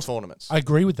placed in tournaments. I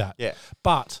agree with that. Yeah.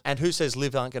 But... And who says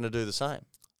LIV aren't going to do the same?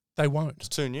 They won't. It's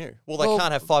too new. Well, they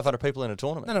can't have 500 people in a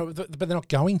tournament. No, but they're not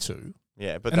going to.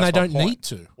 Yeah, but and that's they my don't point. need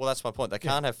to. Well, that's my point. They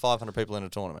can't have 500 people in a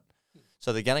tournament.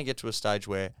 So they're going to get to a stage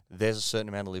where there's a certain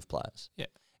amount of LIV players. Yeah.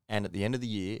 And at the end of the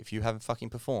year, if you haven't fucking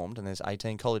performed and there's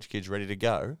 18 college kids ready to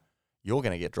go, you're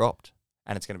going to get dropped.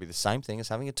 And it's going to be the same thing as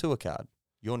having a tour card.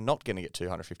 You're not going to get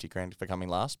 $250,000 for coming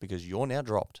last because you're now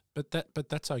dropped. But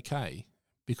that's okay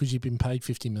because you've been paid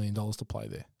 $50 million to play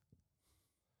there.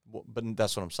 Well, but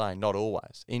that's what I'm saying. Not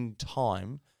always. In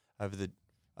time, over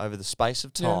the space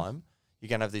of time, you're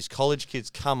going to have these college kids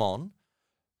come on.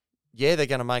 Yeah, they're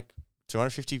going to make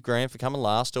 $250,000 for coming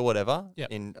last or whatever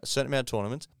in a certain amount of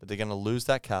tournaments, but they're going to lose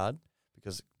that card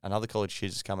because another college kid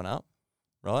is coming up,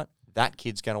 right? That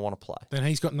kid's going to want to play. Then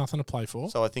he's got nothing to play for.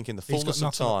 So I think in the fullness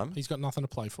of time... He's got nothing to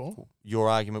play for. Your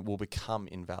argument will become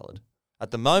invalid.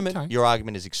 At the moment, your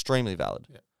argument is extremely valid.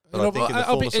 Yeah. But I think in the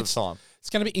fullness of time... It's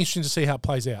going to be interesting to see how it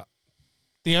plays out.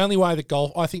 The only way that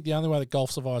golf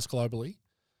survives globally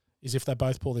is if they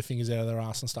both pull their fingers out of their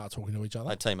ass and start talking to each other.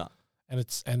 They team up.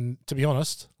 And to be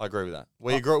honest... I agree with that.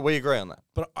 We agree on that.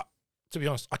 But to be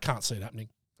honest, I can't see it happening.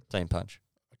 Team punch.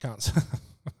 I can't.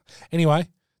 Anyway...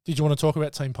 Did you want to talk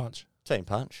about Team Punch? Team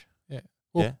Punch. Yeah.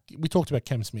 Well, we talked about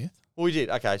Cam Smith. Well, we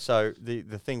did. Okay, so the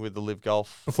thing with the LIV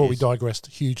Golf... Before we digressed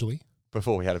hugely.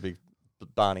 Before we had a big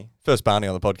Barney. First Barney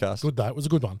on the podcast. Good, though. It was a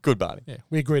good one. Good Barney. Yeah.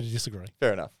 We agree to disagree.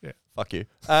 Fair enough. Yeah. Fuck you.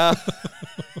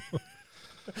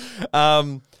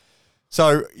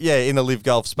 So, yeah, in the live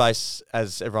golf space,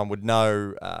 as everyone would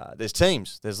know, there's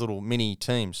teams. There's little mini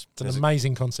teams. It's an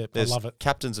amazing concept. I love it.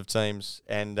 Captains of teams.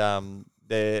 And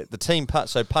they're the team,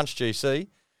 so Punch GC,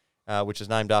 which is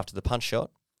named after the punch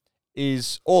shot,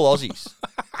 is all Aussies.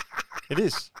 It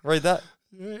is. Read that.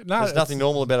 Yeah, there's nothing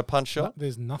normal about a punch shot. No,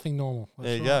 there's nothing normal.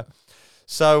 There you go.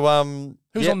 So,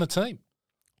 who's on the team?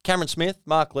 Cameron Smith,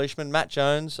 Mark Leishman, Matt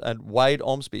Jones, and Wade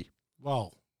Omsby.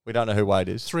 Wow. We don't know who Wade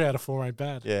is. 3 out of 4 ain't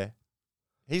bad. Yeah.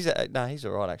 He's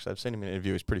all right, actually. I've seen him in an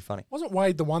interview. He's pretty funny. Wasn't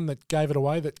Wade the one that gave it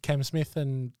away that Cam Smith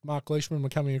and Mark Leishman were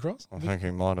coming across? I think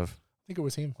he might have. I think it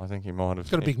was him. I think he might have.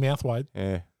 He's got a big mouth, Wade.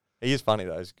 Yeah. He is funny,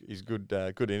 though. He's good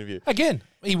interview. Again,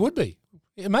 he would be.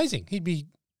 Amazing. He'd be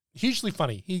hugely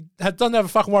funny. He doesn't have a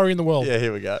fucking worry in the world. Yeah,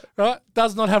 here we go. Right?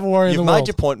 Does not have a worry in the world. You've made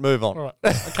your point. Move on. All right.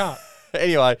 I can't.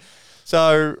 Anyway,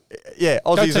 so, yeah.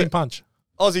 Go Team Punch.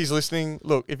 Aussies listening,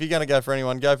 look, if you're going to go for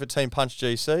anyone, go for Team Punch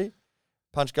GC,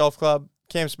 Punch Golf Club,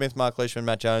 Cam Smith, Mark Leishman,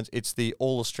 Matt Jones. It's the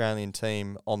all-Australian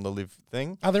team on the live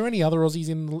thing. Are there any other Aussies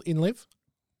in live?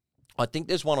 I think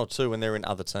there's 1 or 2 and they're in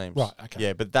other teams. Right, okay.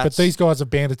 Yeah, but these guys have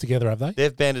banded together, have they?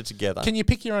 They've banded together. Can you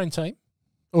pick your own team?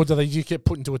 Or do they just get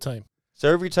put into a team?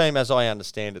 So every team, as I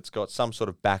understand, it's got some sort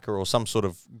of backer or some sort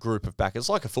of group of backers,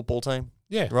 like a football team.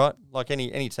 Yeah. Right? Like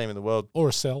any team in the world. Or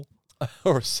a cell.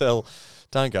 Or a cell.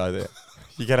 Don't go there.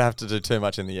 You're going to have to do too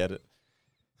much in the edit.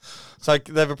 So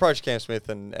they've approached Cam Smith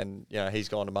and he's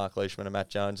gone to Mark Leishman and Matt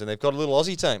Jones, and they've got a little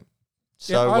Aussie team.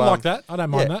 So, yeah, I like that. I don't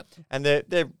mind that. And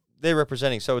they're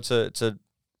representing. So it's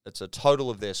a total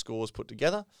of their scores put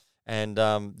together, and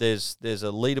there's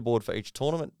a leaderboard for each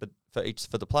tournament, but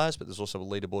for the players, but there's also a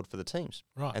leaderboard for the teams.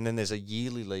 Right. And then there's a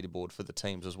yearly leaderboard for the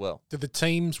teams as well. Do the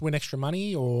teams win extra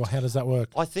money, or how does that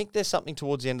work? I think there's something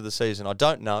towards the end of the season. I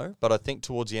don't know, but I think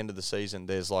towards the end of the season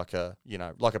there's like a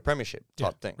premiership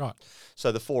type thing. Right.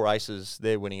 So the 4 aces,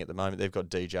 they're winning at the moment. They've got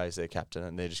DJ as their captain,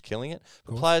 and they're just killing it.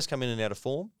 But Cool. players come in and out of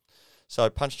form. So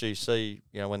Punch GC,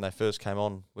 when they first came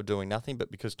on, were doing nothing, but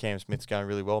because Cam Smith's going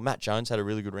really well, Matt Jones had a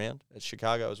really good round at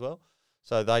Chicago as well.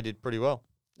 So they did pretty well.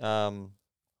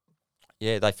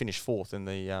 They finished 4th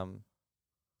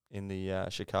in the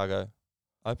Chicago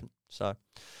Open. So,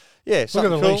 yeah, look at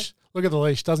the cool. leash. Look at the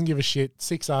leash. Doesn't give a shit.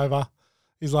 6 over.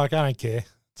 He's like, I don't care.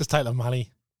 Just take the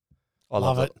money. I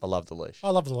love it. I love the leash. I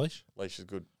love the leash. Leash is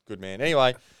good man.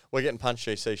 Anyway, we're getting Punch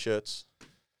GC shirts.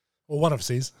 Well, one of us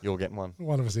is. You're getting one.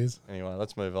 One of us is. Anyway,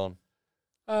 let's move on.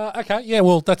 Okay. Yeah.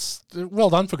 Well, that's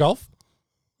well done for golf.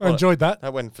 I enjoyed that.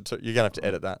 That went for 2. You're gonna have to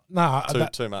edit that. Nah,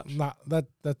 too much. Nah,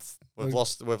 that's we've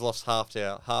lost half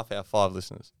our 5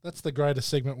 listeners. That's the greatest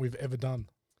segment we've ever done.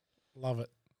 Love it.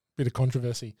 Bit of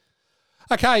controversy.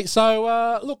 Okay,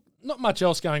 so look, not much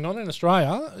else going on in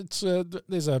Australia. It's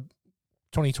there's a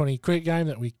 2020 cricket game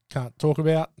that we can't talk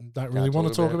about. Don't really want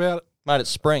to talk about it. Mate,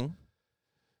 it's spring.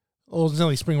 Or it's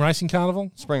nearly spring racing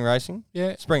carnival. Spring racing.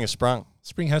 Yeah, spring has sprung.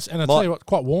 Spring has, and I tell you what,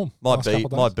 quite warm. My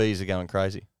bees are going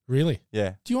crazy. Really?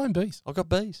 Yeah. Do you own bees? I've got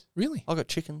bees. Really? I've got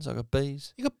chickens. I've got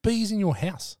bees. You got bees in your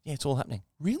house? Yeah, it's all happening.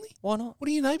 Really? Why not? What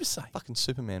do your neighbours say? Fucking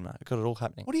Superman, mate. I've got it all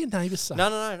happening. What do your neighbours say?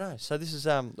 No. So this is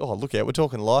look out, we're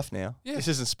talking life now. Yeah. This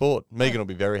isn't sport. Megan will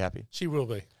be very happy. She will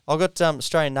be. I've got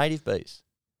Australian native bees.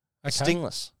 Okay.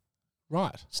 Stingless.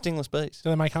 Right. Stingless bees. Do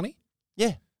they make honey?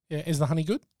 Yeah. Yeah. Is the honey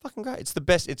good? Fucking great. It's the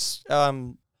best. It's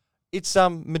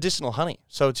medicinal honey.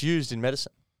 So it's used in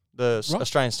medicine. The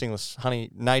Australian stingless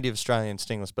honey, native Australian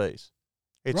stingless bees.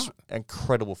 It's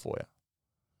incredible for you.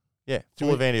 Yeah,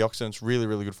 full of antioxidants, really,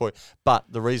 really good for you. But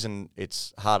the reason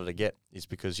it's harder to get is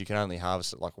because you can only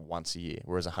harvest it like once a year,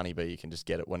 whereas a honeybee, you can just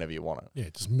get it whenever you want it. Yeah,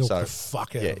 just milk the fuck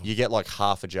out of them. Yeah, you get like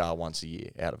half a jar once a year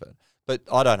out of it. But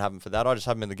I don't have them for that. I just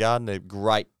have them in the garden. They're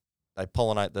great. They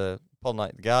pollinate the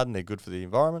garden. They're good for the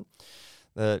environment.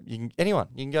 You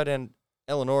can go down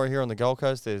Eleanor here on the Gold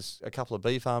Coast. There's a couple of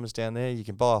bee farmers down there. You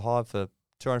can buy a hive for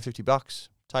 $250.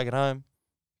 Take it home,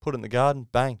 put it in the garden.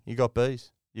 Bang, you got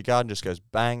bees. Your garden just goes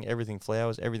bang. Everything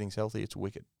flowers. Everything's healthy. It's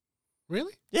wicked.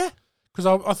 Really? Yeah. Because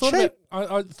I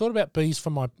thought about bees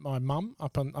for my mum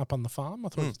up on the farm. I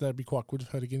thought that'd be quite good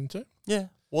for her to get into. Yeah.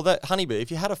 Well, that honeybee.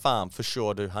 If you had a farm, for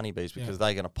sure, do honeybees because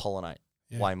they're going to pollinate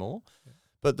way more. Yeah.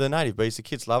 But the native bees, the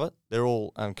kids love it. They're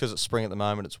all because it's spring at the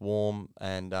moment. It's warm,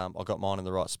 and I got mine in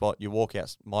the right spot. You walk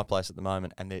out my place at the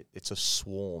moment, and it's a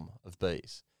swarm of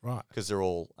bees. Right. Because they're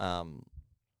all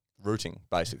rooting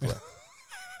basically.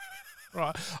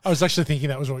 Right. I was actually thinking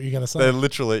that was what you were going to say. They're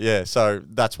literally, so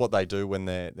that's what they do when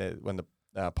when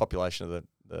the population of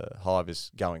the hive is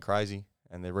going crazy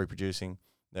and they're reproducing.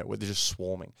 They're just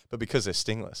swarming. But because they're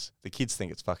stingless, the kids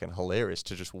think it's fucking hilarious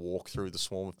to just walk through the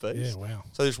swarm of bees. Yeah, wow.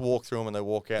 So they just walk through them and they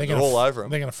walk out. They're all over them.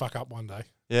 They're going to fuck up one day.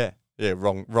 Yeah. Yeah,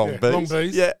 wrong Yeah, bees. wrong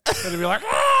bees. Yeah. And they'd be like,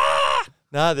 ah!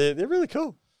 No, they're really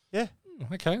cool. Yeah.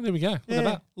 Okay, there we go. Look Yeah, at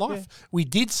that. Life. yeah. We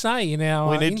did say in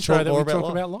our We need to intro talk that more we about talk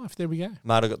life. about life. There we go.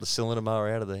 Mate, I got the cylinder mower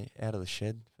out of the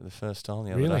shed for the first time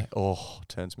the other Really? day. Oh,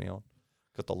 turns me on.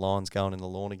 Got the lines going in the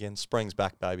lawn again. Spring's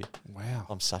back, baby. Wow.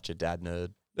 I'm such a dad nerd.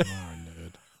 Oh,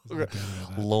 nerd. There's no doubt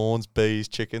about that. Lawns, bees,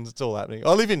 chickens, it's all happening.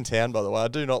 I live in town, by the way. I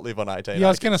do not live on 18 Yeah, I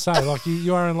was acres. going to say, like,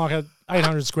 you are in like a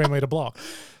 800 square metre block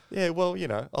Yeah, well, you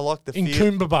know, I like the in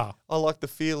feel. Coombaba. I like the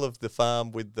feel of the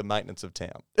farm with the maintenance of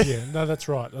town. Yeah, no, that's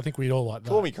right. I think we all like that.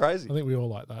 Call me crazy. I think we all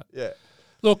like that. Yeah.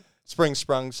 Look, Spring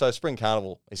sprung, so Spring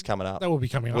Carnival is coming up. that will be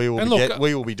coming up. We will and be look,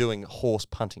 we will be doing horse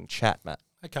punting chat, Matt.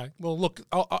 okay, well, look,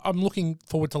 I'm looking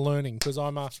forward to learning because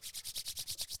I'm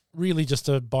really just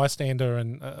a bystander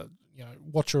and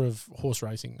watcher of horse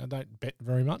racing. I don't bet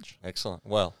very much. Excellent.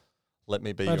 Well, let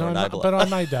me be But your enabler. But I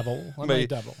may dabble. I may Me-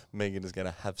 dabble. Megan is going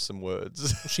to have some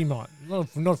words. She might.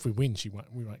 Not if we win. She won't.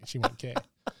 She won't care.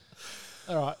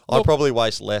 All right. I Look, probably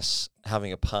waste less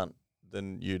having a punt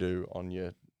than you do on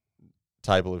your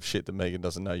table of shit that Megan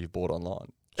doesn't know you've bought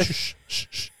online. shh, shh,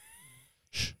 shh,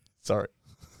 shh. Sorry.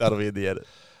 That'll be in the edit.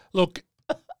 Look,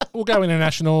 we'll go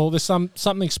international. There's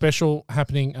something special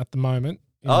happening at the moment.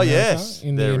 In America, yes.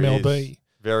 in There the MLB.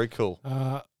 Very cool.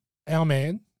 Our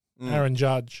man, Mm. Aaron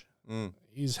Judge, Mm.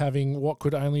 is having what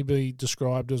could only be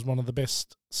described as one of the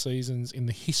best seasons in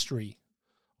the history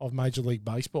of Major League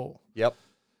Baseball. Yep.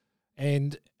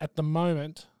 And at the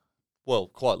moment, Well,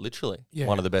 quite literally, Yeah.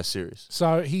 one of the best series.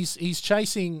 so he's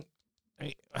chasing.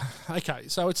 Okay,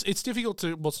 so it's difficult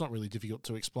to. Well, it's not really difficult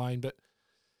to explain, but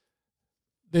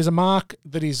there's a mark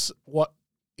that is what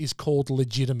is called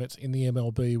legitimate in the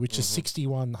MLB, which is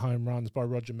 61 home runs by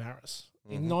Roger Maris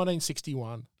in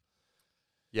 1961.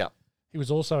 Yeah. He was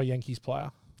also a Yankees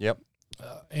player. Yep.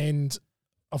 And,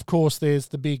 of course, there's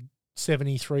the big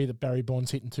 73 that Barry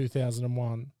Bonds hit in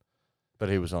 2001. But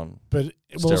he was on. But,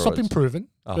 well, it's not been Steroids. proven,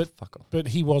 Oh, fuck off. but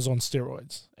he was on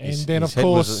steroids. And His- then, his of head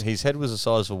course... his head was the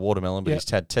size of a watermelon, but Yeah. he's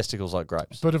had testicles like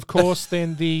grapes. But, of course,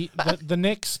 then the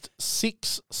next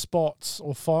 6 spots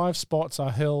or 5 spots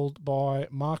are held by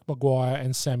Mark Maguire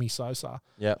and Sammy Sosa,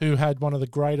 Yeah. who had one of the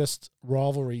greatest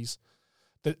rivalries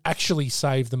that actually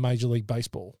saved the Major League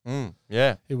Baseball.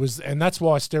 Yeah. It was, and that's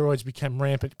why steroids became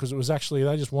rampant, because it was actually,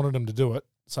 they just wanted them to do it.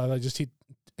 So they just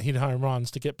hit home runs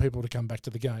to get people to come back to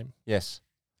the game. Yes.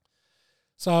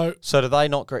 So So do they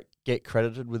not get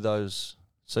credited with those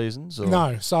seasons? Or?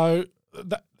 no, so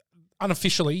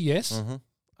unofficially, yes.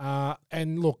 Mm-hmm.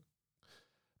 And look,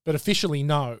 but officially,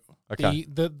 no. Okay.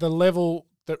 The level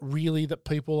that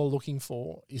people are looking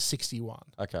for is 61.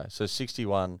 Okay. So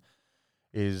 61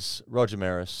 is Roger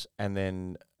Maris, and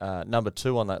then number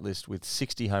 2 on that list with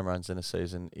 60 home runs in a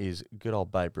season is good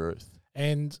old Babe Ruth.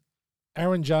 And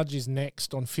Aaron Judge is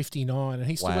next on 59, and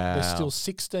there's Wow. still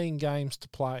 16 games to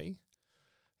play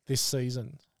this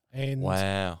season. And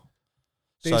Wow.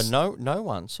 So there's- no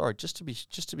one. Sorry, just to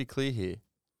be clear here,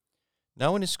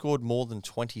 no one has scored more than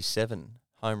 27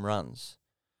 home runs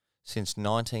since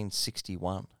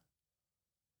 1961.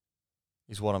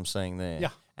 Is what I'm seeing there.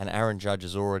 Yeah. And Aaron Judge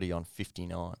is already on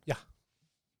 59. Yeah.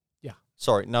 Yeah.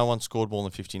 Sorry, no one scored more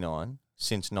than 59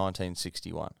 since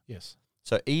 1961. yes,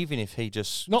 So even if he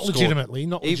just not scored- legitimately,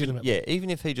 not even, legitimately. yeah, even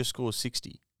if he just scores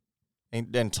 60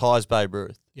 and ties Babe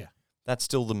Ruth, Yeah. that's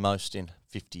still the most in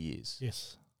 50 years.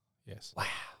 Yes. Yes. Wow.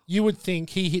 You would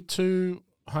think he hit 2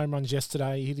 home runs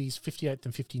yesterday. He hit his 58th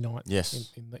and 59th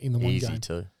Yes. in the one Easy game.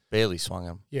 too. Barely swung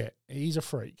him. Yeah, he's a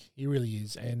freak. He really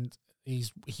is. And he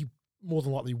more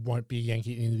than likely won't be a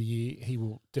Yankee at the end of the year. He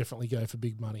will definitely go for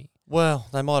big money. Well,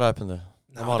 they might open the.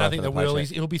 No, I don't think they will.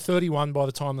 He'll be 31 by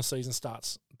the time the season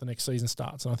starts. The next season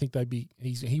starts, and I think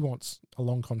he wants a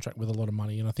long contract with a lot of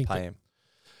money, and I think Pay him.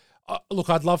 Look,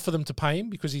 I'd love for them to pay him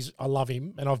because I love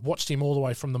him, and I've watched him all the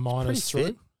way from the minors Pretty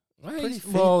through. fit. Pretty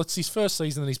fit. Well, it's his first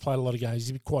season that he's played a lot of games.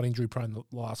 He's been quite injury prone the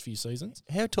last few seasons.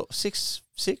 How tall?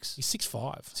 6'6"? He's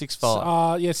 6'5".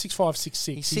 6'5". Yeah, 6'5",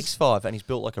 6'6". He's 6'5", and he's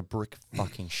built like a brick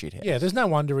fucking shithead. Yeah, there's no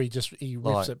wonder he rips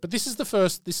Like- it. But this is the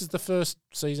first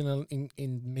season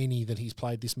in many that he's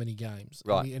played this many games.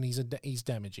 Right. And he's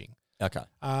damaging. Okay.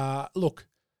 Look,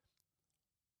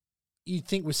 you'd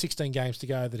think with 16 games to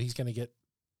go that he's going to get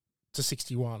to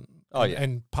 61. Oh, yeah.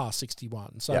 And past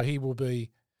 61. So Yeah. he will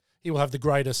have the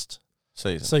greatest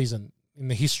season in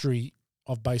the history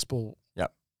of baseball.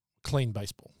 Yep. Clean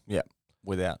baseball.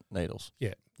 Without needles.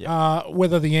 Yeah.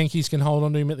 Whether the Yankees can hold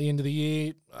on to him at the end of the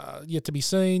year, yet to be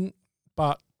seen.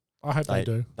 But I hope they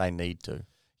do. They need to.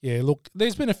 Yeah, look,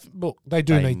 there's been they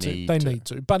do They need to. need They to. need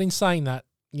to. But in saying that,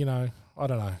 I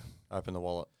don't know. Open the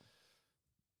wallet.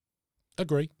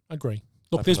 Agree.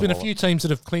 Look, there's been a few teams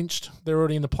that have clinched. They're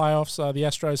already in the playoffs. The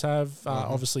Astros have.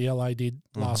 Obviously, LA did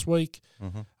last week.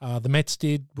 The Mets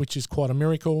did, which is quite a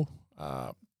miracle.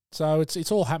 So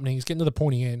it's all happening. It's getting to the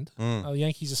pointy end. The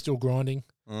Yankees are still grinding.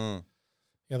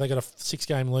 Yeah, they got a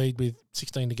 6-game lead with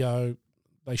 16 to go.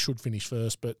 They should finish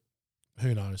first, but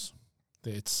who knows?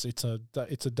 It's a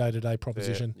day-to-day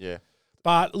proposition. Yeah.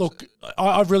 But look,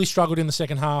 I've really struggled in the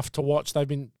second half to watch. They've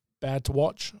been bad to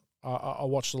watch. I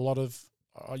watched a lot of.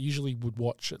 I usually would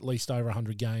watch at least over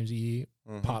 100 games a year,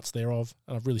 parts thereof,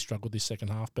 and I've really struggled this second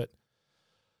half. But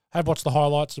I have watched the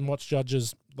highlights and watched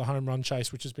Judge's the home run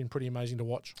chase, which has been pretty amazing to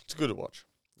watch. It's good to watch.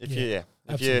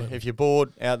 If you're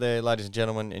bored out there, ladies and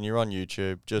gentlemen, and you're on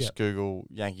YouTube, just Google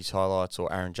Yankees highlights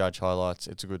or Aaron Judge highlights.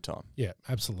 It's a good time. Yeah,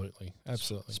 absolutely.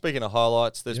 Speaking of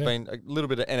highlights, there's been a little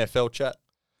bit of NFL chat.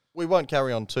 We won't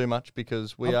carry on too much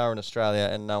because we are in Australia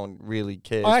and no one really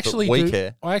cares. We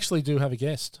care. I actually do have a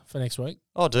guest for next week.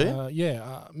 Oh, do you?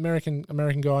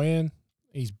 American guy, Ian.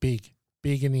 He's big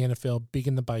in the NFL, big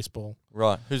in the baseball.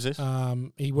 Right. Who's this?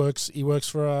 He works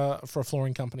for a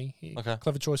flooring company.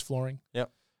 Clever Choice Flooring.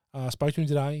 Yep. Spoke to him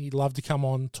today. He'd love to come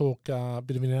on, talk a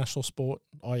bit of international sport,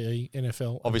 i.e.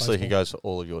 NFL. Obviously, he goes for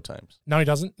all of your teams. No, he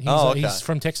doesn't. He's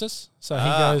from Texas, so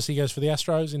he goes for the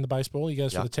Astros in the baseball. He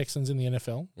goes for the Texans in the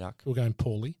NFL. Yuck. Who are going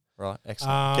poorly. Right,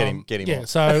 excellent. Get him. Yeah. On.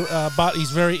 So, but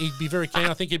he'd be very keen.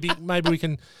 I think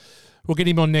we'll get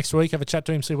him on next week. Have a chat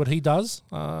to him, see what he does.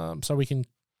 So we can,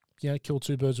 kill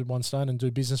two birds with one stone and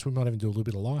do business. We might even do a little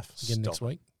bit of life again next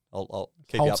week. I'll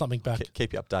hold something back.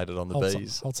 Keep you updated on the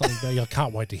bees. Hold something back. I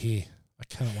can't wait to hear.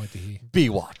 Bee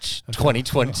Watch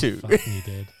 2022. Fuck me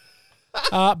dead.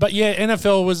 But yeah,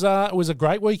 NFL was a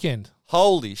great weekend.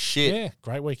 Holy shit! Yeah,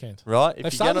 great weekend. Right,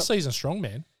 they've started the season strong,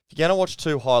 man. If you're going to watch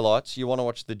two highlights, you want to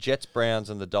watch the Jets, Browns,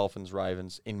 and the Dolphins,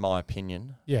 Ravens. In my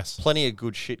opinion, yes, plenty of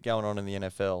good shit going on in the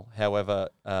NFL. However,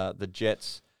 the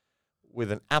Jets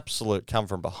with an absolute come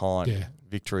from behind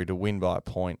victory to win by a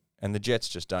point. And the Jets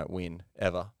just don't win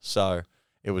ever. So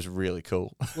it was really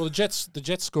cool. Well, the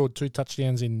Jets scored 2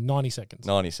 touchdowns in 90 seconds.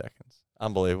 90 seconds.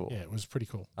 Unbelievable. Yeah, it was pretty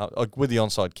cool. With the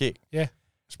onside kick. Yeah.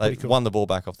 They won the ball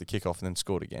back off the kickoff and then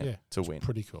scored again to win.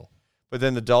 Pretty cool. But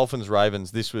then the Dolphins,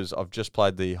 Ravens, I've just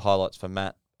played the highlights for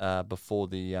Matt before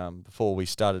we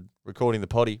started recording the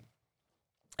potty.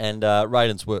 And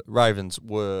Ravens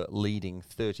were leading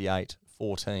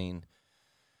 38-14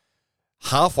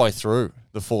 halfway through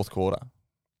the fourth quarter.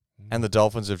 And the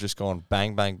Dolphins have just gone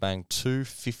bang, bang, bang, 2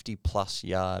 50-plus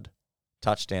yard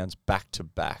touchdowns back to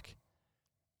back,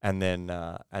 and then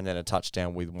a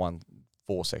touchdown with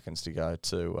 4 seconds to go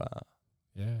to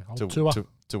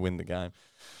win the game.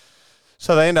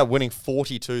 So they end up winning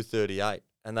 42-38,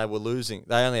 and they were losing.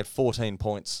 They only had 14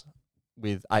 points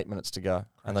with 8 minutes to go,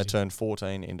 and they turned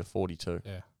 14 into 42.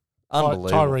 Yeah,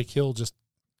 unbelievable. Tyreek Hill just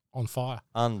on fire.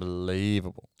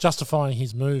 Unbelievable. Justifying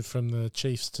his move from the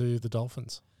Chiefs to the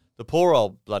Dolphins. The poor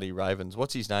old bloody Ravens.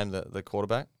 What's his name, the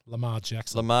quarterback? Lamar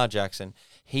Jackson. Lamar Jackson.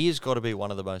 He has got to be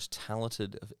one of the most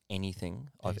talented of anything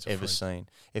I've ever seen.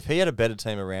 If he had a better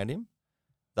team around him,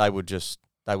 they would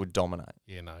dominate.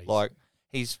 Yeah, no.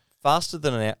 He's faster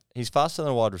than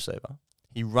a wide receiver.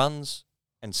 He runs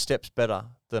and steps better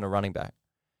than a running back.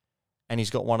 And he's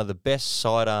got one of the best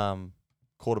sidearm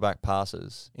quarterback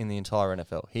passes in the entire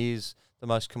NFL. He's the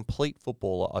most complete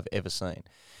footballer I've ever seen.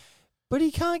 But he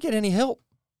can't get any help.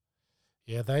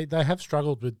 Yeah, they have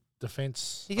struggled with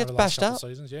defense. He gets bashed up.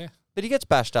 Seasons, yeah. But he gets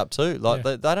bashed up too.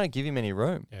 They don't give him any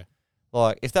room. Yeah.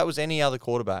 Like, if that was any other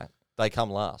quarterback, they come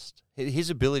last. His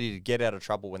ability to get out of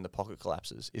trouble when the pocket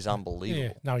collapses is unbelievable.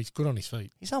 Yeah. No, he's good on his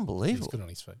feet. He's unbelievable. He's good on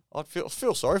his feet. I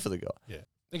feel sorry for the guy. Yeah.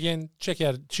 Again, check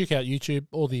out YouTube.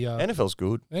 All the NFL's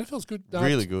good. NFL's good.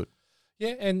 Really good.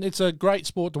 Yeah, and it's a great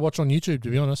sport to watch on YouTube, to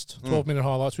be honest. 12-minute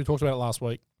highlights. We talked about it last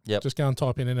week. Yep. Just go and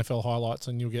type in NFL highlights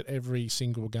and you'll get every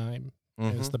single game.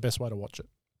 And it's the best way to watch it.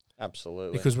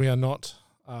 Absolutely. Because we are not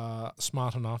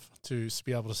smart enough to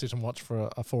be able to sit and watch for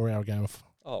a 4-hour game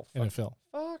of NFL.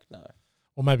 Fuck no.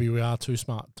 Or maybe we are too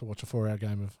smart to watch a 4-hour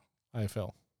game of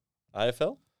AFL.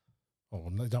 AFL? Oh,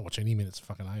 no, don't watch any minutes of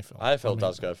fucking AFL. AFL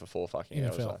does go for 4 fucking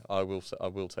NFL. hours. I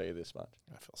will tell you this much.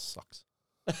 AFL sucks.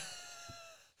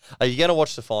 Are you going to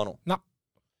watch the final? No.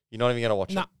 You're not even going to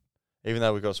watch No. it? Even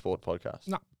though we've got a sport podcast?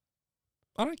 No.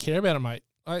 I don't care about it, mate.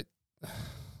 I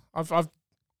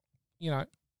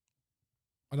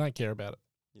don't care about it.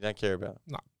 You don't care about it?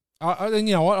 No. And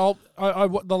you know what?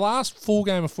 The last full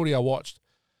game of footy I watched,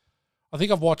 I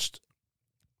think I've watched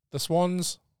the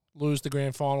Swans lose the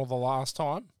grand final the last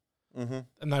time. Mm-hmm.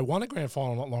 And they won a grand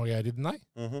final not long ago, didn't they?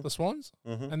 Mm-hmm. The Swans?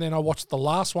 Mm-hmm. And then I watched the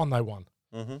last one they won.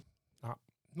 Mm-hmm.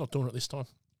 Not doing it this time.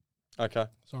 Okay.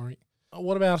 Sorry.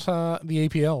 What about the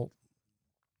EPL?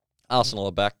 Arsenal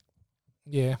are back.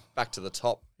 Yeah. Back to the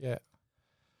top. Yeah.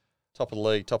 Top of the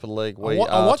league. Top of the league. I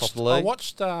Top of the league.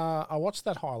 I watched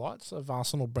that highlights of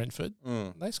Arsenal Brentford.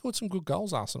 They scored some good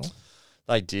goals, Arsenal.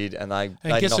 They did, and they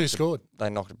guess who scored? They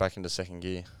knocked it back into second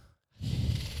gear.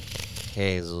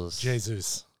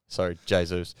 Jesus. Sorry,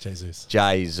 Jesus.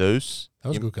 That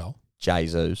was a good goal.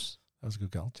 Jesus. That was a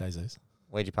good goal. Jesus.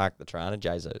 Where'd you park the trainer?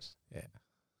 Jesus. Yeah.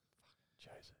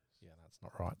 Jesus. Yeah, that's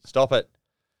not right. Stop it.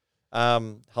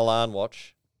 Halan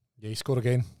watch. Yeah, he scored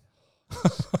again.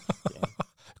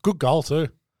 Good goal too.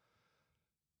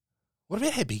 What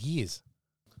about how big he is?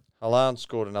 Halan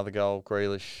scored another goal,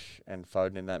 Grealish and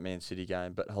Foden in that Man City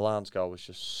game, but Halan's goal was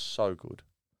just so good.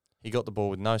 He got the ball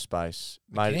with no space,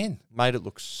 made it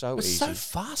look so easy. So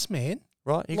fast, man.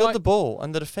 Right? He got the ball,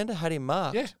 and the defender had him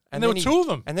marked. Yeah, and there were two of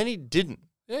them. And then he didn't.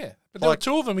 Yeah, but there were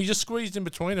two of them. He just squeezed in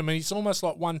between them, and it's almost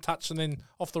like one touch and then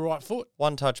off the right foot.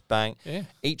 One touch, bang. Yeah.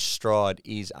 Each stride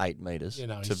is 8 metres, to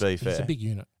be fair. He's a big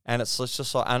unit. And it's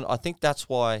just like, and I think that's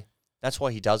why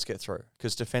he does get through,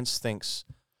 because defence thinks,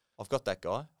 I've got that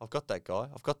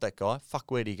guy.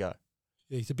 Fuck, where'd he go?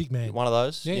 Yeah, he's a big man. One of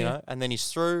those, you know. And then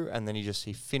he's through, and then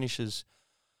he finishes.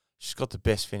 He's got the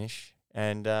best finish,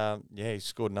 and he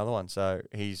scored another one. So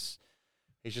he's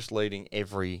just leading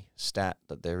every stat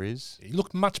that there is. He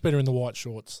looked much better in the white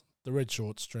shorts, the red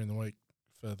shorts during the week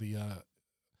for the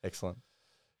excellent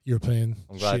European.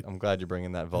 I'm glad you're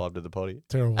bringing that vibe to the potty.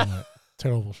 Terrible, mate.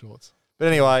 Terrible shorts. But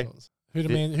anyway, who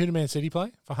do Man City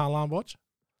play for Haaland watch?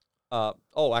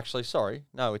 Actually, sorry.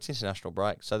 No, it's international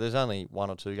break. So there's only 1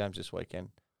 or 2 games this weekend.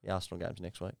 The Arsenal game's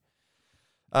next week.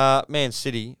 Man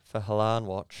City for Haaland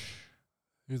watch.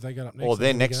 Who they got up next? Or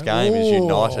their next game is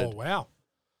United. Oh, wow.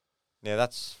 Yeah,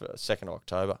 that's for 2nd of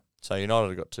October. So United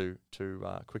have got two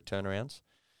quick turnarounds.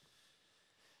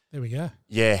 There we go.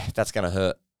 Yeah, that's going to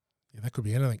hurt. Yeah, that could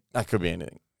be anything.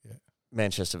 Yeah.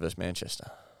 Manchester versus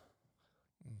Manchester.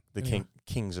 The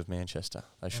Kings of Manchester.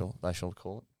 They shall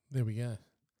call it. There we go.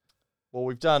 Well,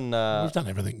 we've done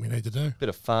everything we need to do. Bit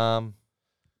of farm.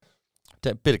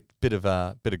 Bit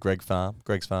of Greg's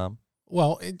farm.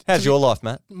 Well, how's your life,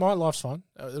 Matt? My life's fine.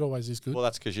 It always is good. Well,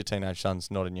 that's because your teenage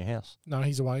son's not in your house. No,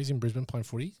 he's away. He's in Brisbane playing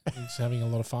footy. He's having a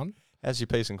lot of fun. How's your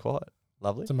peace and quiet?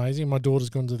 Lovely. It's amazing. My daughter's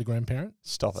gone to the grandparent.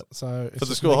 Stop it. So it's for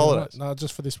the school holidays? No,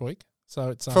 just for this week. So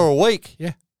it's for a week.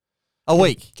 Yeah, a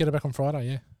week. Get her back on Friday.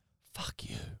 Yeah. Fuck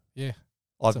you. Yeah.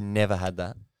 I've never had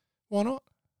that. Why not?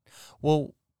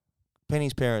 Well,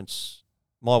 Penny's parents,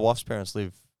 my wife's parents,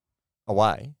 live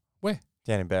away. Where?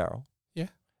 Down in Barrel. Yeah.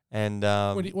 And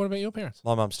what about your parents?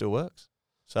 My mum still works.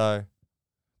 So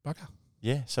bugger.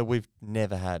 Yeah, so we've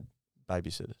never had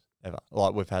babysitters ever.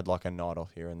 Like we've had like a night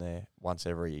off here and there once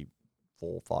every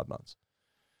 4 or 5 months.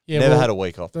 Yeah, never had a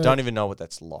week off. Don't even know what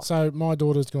that's like. So my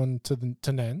daughter's gone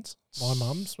to Nan's, my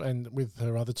mum's, and with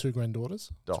her other 2 granddaughters,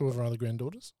 2 of her other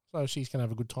granddaughters. So she's gonna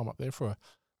have a good time up there for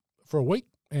a week.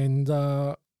 And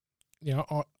I'm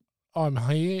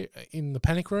here in the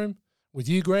panic room with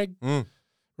you, Greg,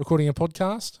 recording a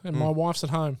podcast, and my wife's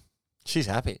at home. She's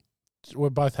happy.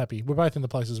 We're both happy. We're both in the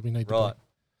places we need to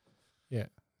be. Yeah.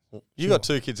 Well, you got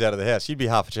 2 kids out of the house. You'd be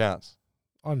half a chance.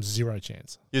 I'm 0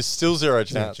 chance. You're still 0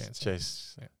 chance. 0 chance.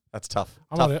 Jeez. Yeah. That's tough.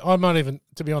 I might even,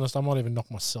 to be honest, I might even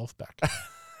knock myself back.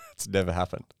 It's never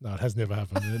happened. No, it has never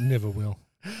happened. It never will.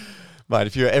 Mate,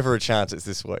 if you're ever a chance, it's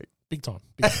this week. Big time.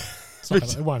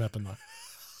 It won't happen, though.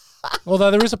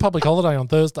 Although there is a public holiday on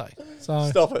Thursday. So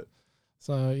stop it.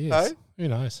 So, yes. Hey? Who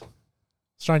knows?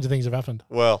 Stranger things have happened.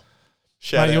 Well,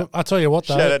 shout out. I'll tell you what,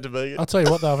 though. Shout out to Megan. I'll tell you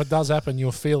what, though. If it does happen,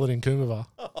 you'll feel it in Coomera.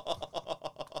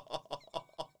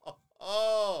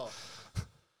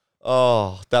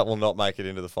 Oh, that will not make it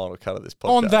into the final cut of this podcast.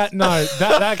 On that note,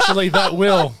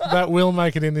 that will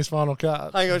make it in this final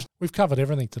cut. Hang on. We've covered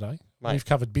everything today. Mate, we've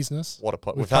covered business.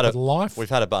 We've covered life. We've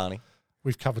had a Barney.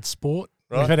 We've covered sport.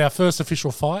 Right. We've had our first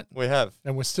official fight. We have.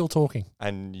 And we're still talking.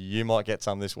 And you might get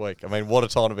some this week. I mean, what a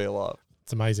time to be alive.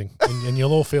 It's amazing. and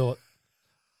you'll all feel it.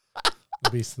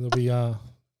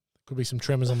 Could be some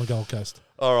tremors on the Gold Coast.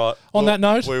 All right. On that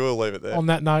note. We will leave it there. On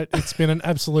that note, it's been an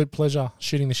absolute pleasure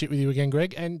shooting the shit with you again,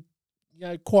 Greg. And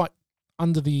quite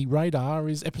under the radar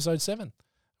is episode 7.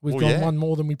 We've gone one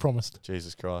more than we promised.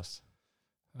 Jesus Christ.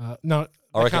 No,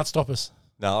 I can't stop us.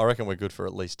 No, I reckon we're good for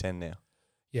at least 10 now.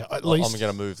 Yeah, at least. I'm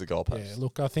going to move the goalpost. Yeah,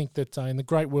 look, I think that in the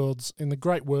great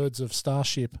words of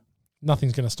Starship,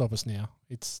 nothing's going to stop us now.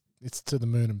 It's to the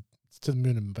moon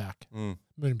and back, moon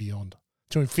and beyond,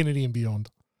 to infinity and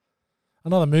beyond.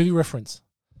 Another movie reference.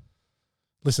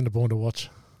 Listen to Born to Watch.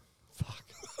 Fuck.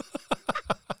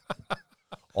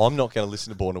 I'm not going to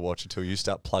listen to Born to Watch until you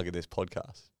start plugging this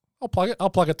podcast. I'll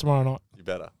plug it tomorrow night. You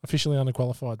better. Officially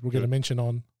underqualified. We'll get a mention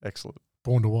on. Excellent.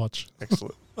 Born to watch.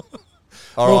 Excellent.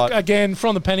 All Look, right. again,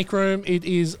 from the Panic Room, it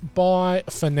is bye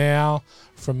for now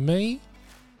from me.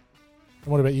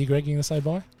 And what about you, Greg? You going to say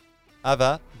bye?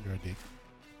 Over. You're a dick.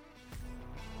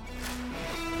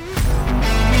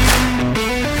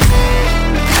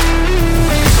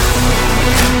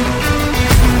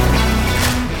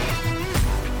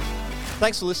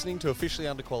 Thanks for listening to Officially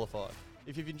Underqualified.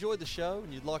 If you've enjoyed the show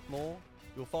and you'd like more,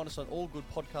 you'll find us on all good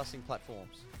podcasting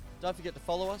platforms. Don't forget to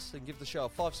follow us and give the show a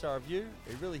 5-star review.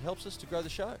 It really helps us to grow the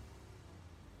show.